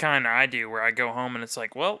the kind I do where I go home and it's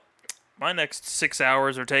like, well, my next 6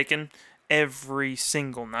 hours are taken every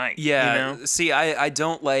single night. Yeah. See, I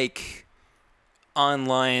don't like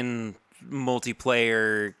online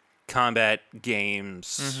multiplayer combat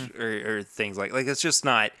games or things like it's just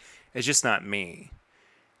not me.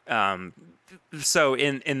 So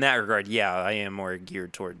in that regard, yeah, I am more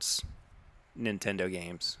geared towards Nintendo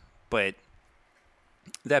games. But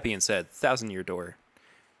that being said, Thousand Year Door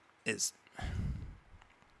is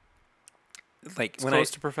like It's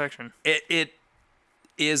close to perfection. It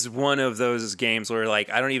is one of those games where like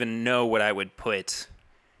I don't even know what I would put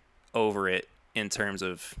over it in terms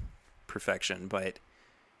of perfection, but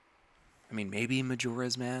I mean maybe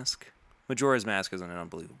Majora's Mask. Majora's Mask is an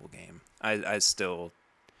unbelievable game. I still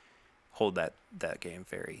hold that game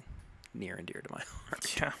very near and dear to my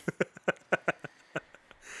heart. Yeah.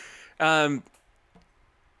 I'm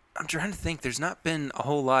trying to think. There's not been a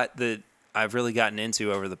whole lot that I've really gotten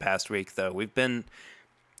into over the past week, though. We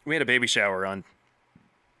had a baby shower on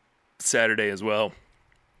Saturday as well,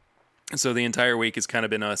 so the entire week has kind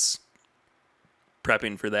of been us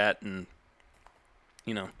prepping for that and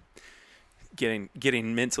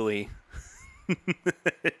getting mentally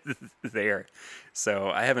there. So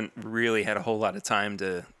I haven't really had a whole lot of time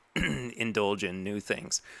to indulge in new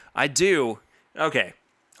things. I do. Okay,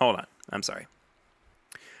 hold on. I'm sorry.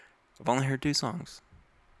 I've only heard 2 songs,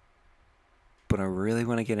 but I really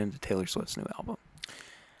want to get into Taylor Swift's new album.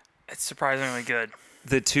 It's surprisingly good.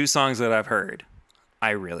 The 2 songs that I've heard, I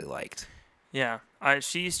really liked. Yeah.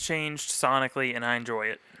 She's changed sonically, and I enjoy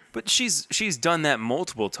it. But she's done that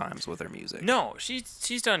multiple times with her music. No,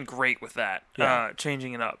 she's done great with that. Yeah.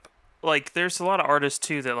 Changing it up. Like, there's a lot of artists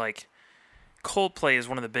too that like Coldplay is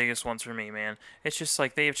one of the biggest ones for me, man. It's just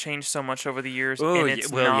like they have changed so much over the years, and it's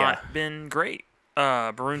been great.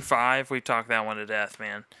 Maroon 5, we've talked that one to death,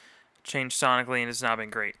 man. Changed sonically, and it's not been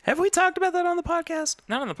great. Have we talked about that on the podcast?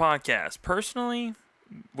 Not on the podcast. Personally,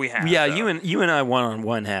 we have. Yeah, though. you and I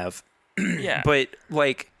one-on-one have. Yeah. But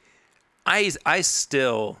like I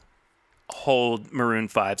still hold Maroon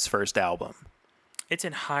 5's first album It's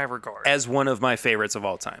in high regard. as one of my favorites of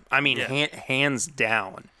all time. I mean, hands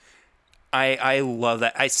down. I love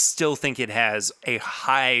that. I still think it has a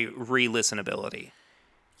high re-listenability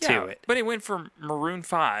to it. But it went from Maroon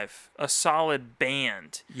 5, a solid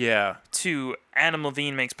band, Yeah. to Adam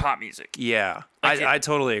Levine makes pop music. Yeah. Like I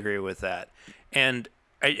totally agree with that. And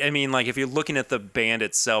I mean, like, if you're looking at the band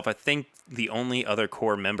itself, I think the only other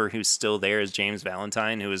core member who's still there is James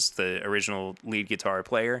Valentine, who is the original lead guitar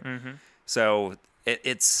player. Mm-hmm. So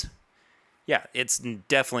it's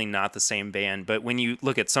definitely not the same band. But when you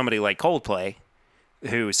look at somebody like Coldplay,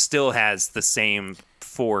 who still has the same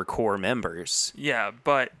 4 core members. Yeah,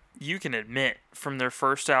 but you can admit, from their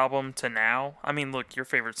first album to now, I mean, look, your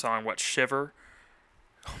favorite song, Shiver?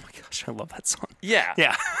 Oh my gosh, I love that song. Yeah.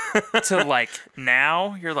 Yeah. To like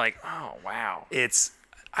now, you're like, oh, wow.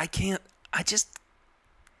 I just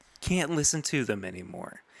can't listen to them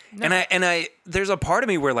anymore. No. And I there's a part of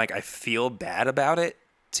me where like I feel bad about it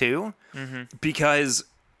too, because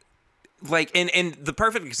like and the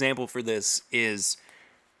perfect example for this is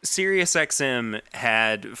SiriusXM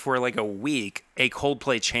had for like a week a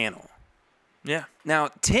Coldplay channel. Yeah. Now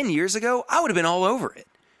 10 years ago, I would have been all over it,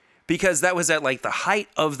 because that was at like the height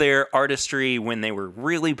of their artistry, when they were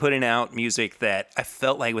really putting out music that I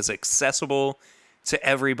felt like was accessible to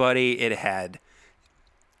everybody. It had,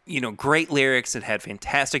 great lyrics. It had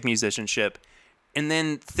fantastic musicianship. And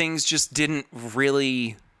then things just didn't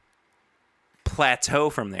really plateau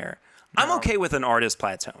from there. No. I'm okay with an artist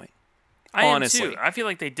plateauing. Honestly. Am too. I feel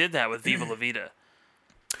like they did that with Viva La Vida.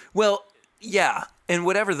 Well, yeah, and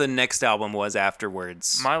whatever the next album was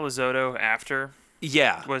afterwards. My Lizoto after.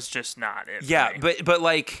 Yeah. Was just not it. Yeah, but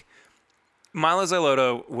like, Milo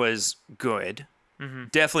Zaloto was good. Mm-hmm.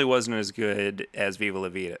 Definitely wasn't as good as Viva La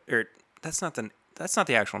Vida. Or that's not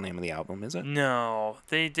the actual name of the album, is it? No,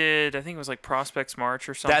 they did. I think it was like Prospects March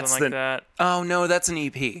or something that. Oh no, that's an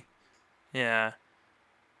EP. Yeah.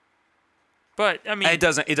 But I mean, it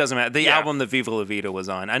doesn't matter. The album that Viva La Vida was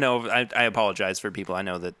on. I know. I apologize for people. I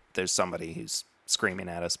know that there's somebody who's screaming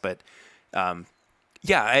at us, but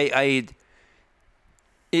yeah,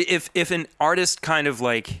 if an artist kind of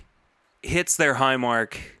like hits their high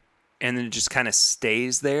mark and then just kind of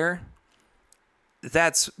stays there,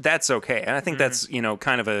 that's okay. And I think that's,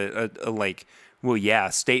 kind of a like, well, yeah,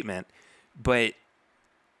 statement, but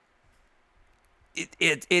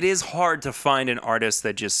it is hard to find an artist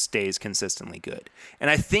that just stays consistently good. And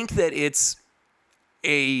I think that it's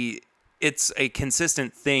a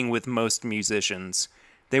consistent thing with most musicians.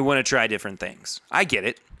 They want to try different things. I get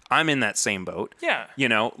it. I'm in that same boat. Yeah.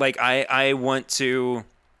 Like I want to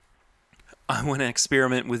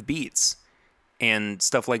experiment with beats and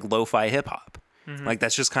stuff like lo-fi hip hop. Mm-hmm. Like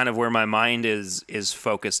that's just kind of where my mind is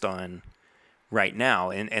focused on right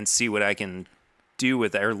now, and see what I can do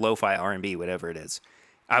with that, or lo-fi R&B, whatever it is.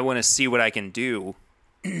 I want to see what I can do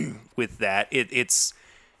with that. It's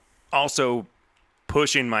also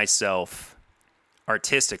pushing myself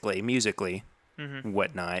artistically, musically,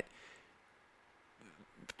 whatnot.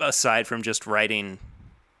 Aside from just writing,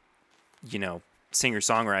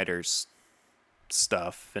 singer-songwriters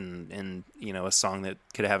stuff and a song that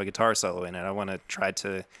could have a guitar solo in it. I want to try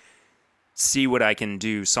to see what I can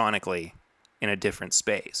do sonically in a different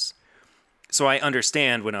space. So I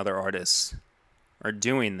understand when other artists are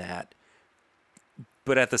doing that,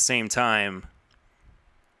 but at the same time,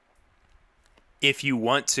 if you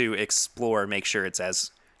want to explore, make sure it's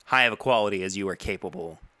as high of a quality as you are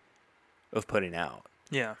capable of putting out.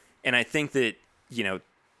 Yeah. And I think that,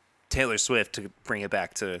 Taylor Swift, to bring it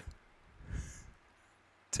back to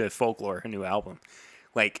Folklore, her new album,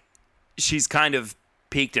 like, she's kind of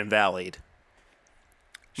peaked and valleyed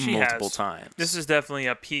multiple times. This is definitely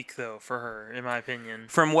a peak, though, for her, in my opinion.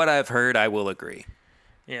 From what I've heard, I will agree.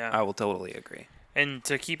 Yeah. I will totally agree. And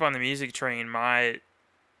to keep on the music train, my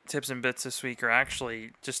tips and bits this week are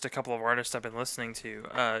actually just a couple of artists I've been listening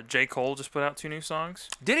to. J. Cole just put out 2 new songs.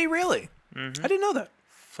 Did he really? Mm-hmm. I didn't know that.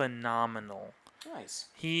 Phenomenal. Nice.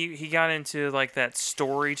 He got into like that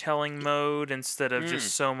storytelling mode instead of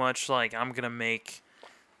just so much like, I'm gonna make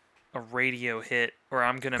a radio hit, or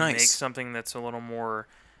I'm gonna make something that's a little more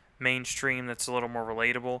mainstream, that's a little more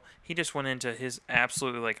relatable. He just went into his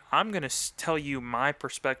absolutely like, I'm gonna tell you my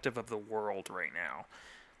perspective of the world right now.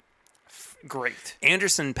 Great.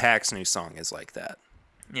 Anderson .Paak's new song is like that.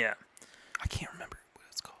 Yeah. I can't remember what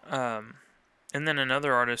it's called. And then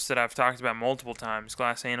another artist that I've talked about multiple times,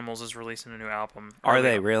 Glass Animals, is releasing a new album. Are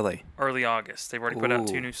they really? Early August. They've already put out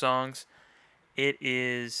 2 new songs. It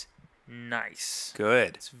is nice.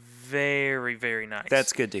 Good. It's very, very nice.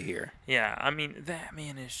 That's good to hear. Yeah, I mean, that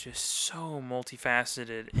man is just so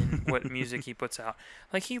multifaceted in what music he puts out.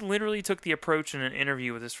 Like, he literally took the approach in an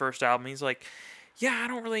interview with his first album. He's like, yeah, I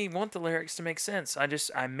don't really want the lyrics to make sense.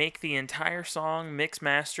 I make the entire song mix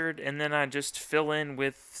mastered, and then I just fill in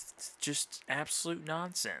with just absolute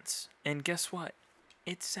nonsense. And guess what?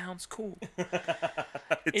 It sounds cool.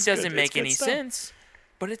 It doesn't make any sense,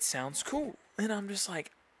 but it sounds cool. And I'm just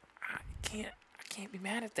like, I can't be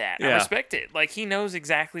mad at that. Yeah. I respect it. Like, he knows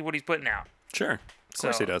exactly what he's putting out. Sure. Of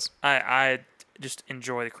course he does. I just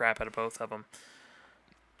enjoy the crap out of both of them.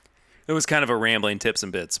 It was kind of a rambling tips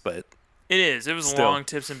and bits, but... It is. It was long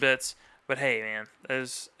tips and bits, but hey, man,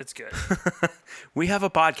 it's good. We have a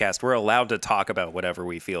podcast. We're allowed to talk about whatever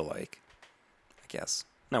we feel like, I guess.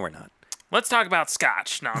 No, we're not. Let's talk about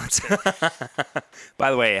Scotch. No, I'm just kidding. By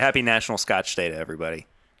the way, happy National Scotch Day to everybody.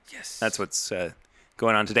 Yes. That's what's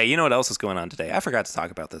going on today. You know what else is going on today? I forgot to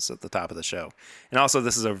talk about this at the top of the show. And also,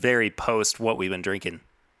 this is a very post what we've been drinking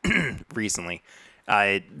recently.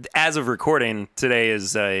 As of recording, today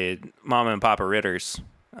is Mama and Papa Ritter's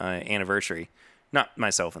anniversary. Not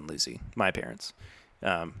myself and Lucy, my parents.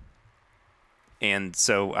 And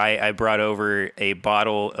so I brought over a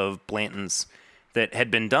bottle of Blanton's that had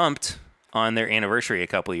been dumped on their anniversary a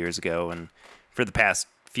couple years ago. And for the past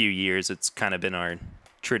few years, it's kind of been our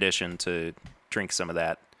tradition to drink some of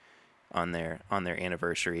that on their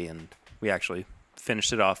anniversary. And we actually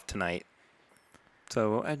finished it off tonight.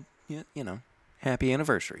 So, happy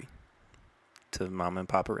anniversary to Mama and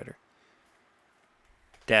Papa Ritter.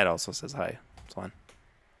 Dad also says hi. Swan.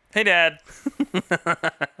 Hey, Dad.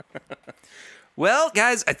 Well,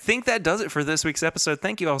 guys, I think that does it for this week's episode.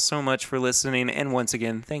 Thank you all so much for listening. And once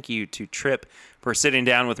again, thank you to Trip for sitting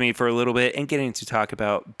down with me for a little bit and getting to talk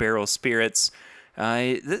about barrel spirits.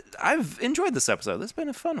 I've enjoyed this episode. This has been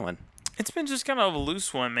a fun one. It's been just kind of a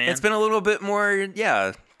loose one, man. It's been a little bit more,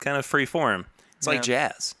 kind of free form. It's like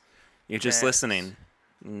jazz. You're just listening,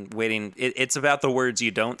 and waiting. It's about the words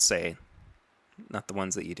you don't say, not the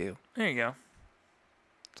ones that you do. There you go.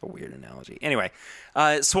 It's a weird analogy. Anyway,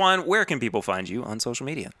 Swan, where can people find you on social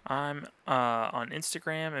media? I'm on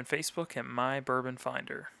Instagram and Facebook at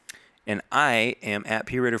MyBourbonFinder. And I am at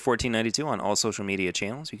PRitter1492 on all social media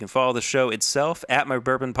channels. You can follow the show itself at My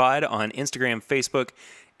Bourbon Pod on Instagram, Facebook,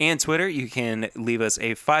 and Twitter. You can leave us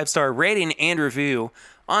a 5-star rating and review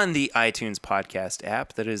on the iTunes podcast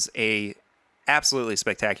app. That is a absolutely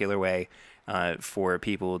spectacular way for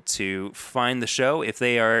people to find the show if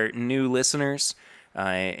they are new listeners.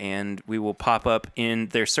 And we will pop up in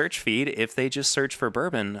their search feed if they just search for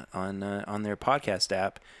bourbon on their podcast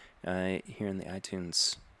app here in the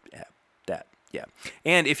iTunes app. Yeah.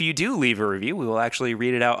 And if you do leave a review, we will actually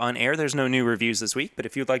read it out on air. There's no new reviews this week, but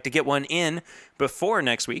if you'd like to get one in before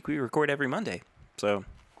next week, we record every Monday. So if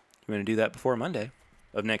you want to do that before Monday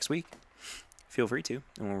of next week, feel free to,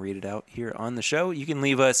 and we'll read it out here on the show. You can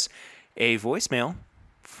leave us a voicemail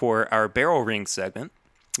for our Barrel Ring segment,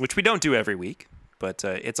 which we don't do every week, but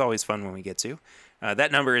it's always fun when we get to.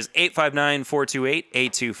 That number is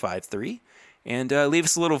 859-428-8253. And leave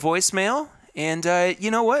us a little voicemail. And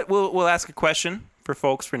you know what? We'll ask a question for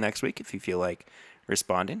folks for next week if you feel like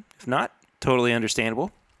responding. If not, totally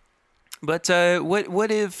understandable. But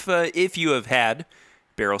what if you have had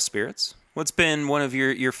barrel spirits? What's been one of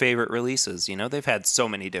your favorite releases? You know, they've had so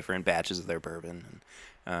many different batches of their bourbon, and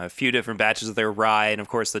a few different batches of their rye, and of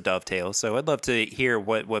course the Dovetail. So I'd love to hear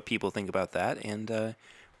what people think about that and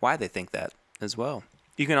why they think that as well.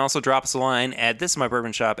 You can also drop us a line at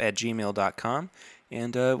thisismybourbonshop@gmail.com,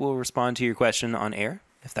 and we'll respond to your question on air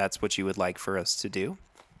if that's what you would like for us to do.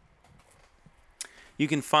 You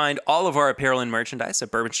can find all of our apparel and merchandise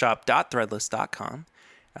at bourbonshop.threadless.com,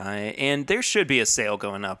 and there should be a sale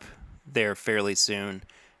going up there fairly soon,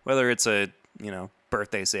 whether it's a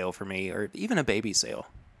birthday sale for me or even a baby sale.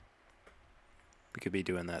 We could be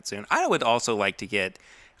doing that soon. I would also like to get,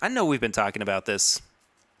 I know we've been talking about this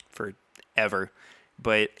forever,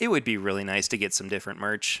 but it would be really nice to get some different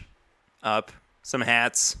merch up, some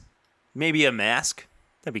hats, maybe a mask.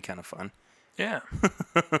 That'd be kind of fun. Yeah.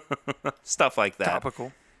 Stuff like that.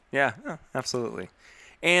 Topical. Yeah, absolutely.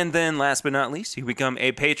 And then last but not least, you can become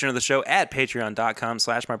a patron of the show at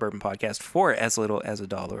patreon.com/mybourbonpodcast for as little as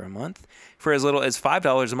 $1 a month. For as little as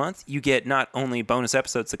 $5 a month, you get not only bonus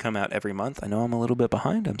episodes that come out every month. I know I'm a little bit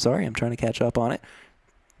behind. I'm sorry. I'm trying to catch up on it.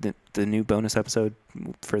 The new bonus episode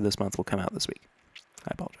for this month will come out this week.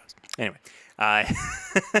 I apologize. Anyway,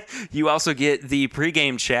 you also get the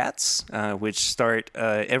pregame chats, which start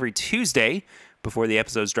every Tuesday before the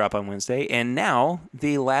episodes drop on Wednesday. And now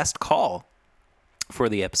the last call for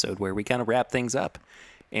the episode where we kind of wrap things up.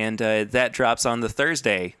 And that drops on the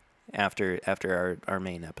Thursday after our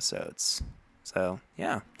main episodes. So,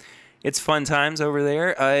 yeah. It's fun times over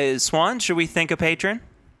there. Swan, should we thank a patron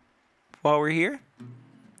while we're here?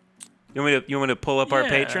 You want me to pull up our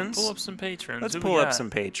patrons? Pull up some patrons. Let's pull up some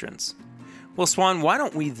patrons. Well, Swan, why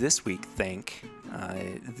don't we this week thank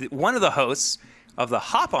one of the hosts of the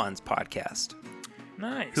Hop-Ons podcast.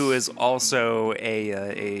 Nice. Who is also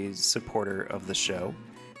a supporter of the show.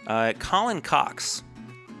 Colin Cox,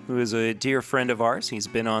 who is a dear friend of ours. He's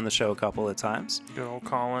been on the show a couple of times. Good old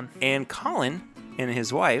Colin. And Colin and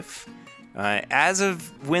his wife, as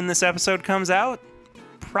of when this episode comes out,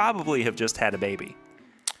 probably have just had a baby.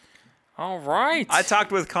 All right. I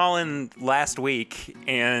talked with Colin last week,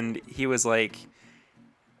 and he was like,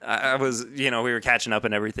 I was, we were catching up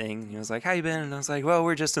and everything. He was like, how you been? And I was like, well,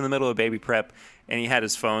 we're just in the middle of baby prep. And he had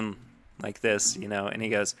his phone like this, and he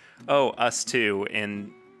goes, oh, us too.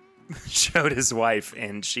 And showed his wife,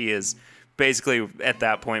 and she is basically at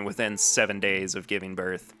that point within 7 days of giving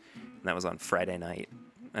birth. And that was on Friday night,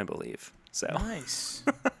 I believe. So nice.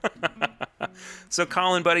 So,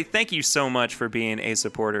 Colin, buddy, thank you so much for being a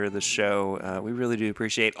supporter of the show. We really do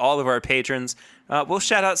appreciate all of our patrons. We'll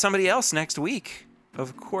shout out somebody else next week,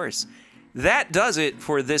 of course. That does it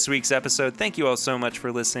for this week's episode. Thank you all so much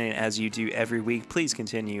for listening, as you do every week. Please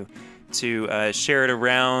continue to share it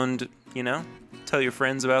around, tell your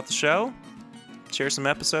friends about the show, share some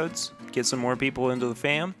episodes, get some more people into the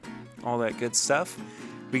fam, all that good stuff.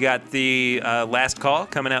 We got the last call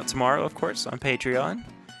coming out tomorrow, of course, on Patreon.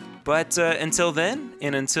 But until then,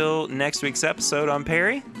 and until next week's episode, I'm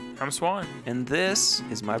Perry. I'm Swan. And this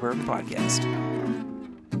is My Bourbon Podcast.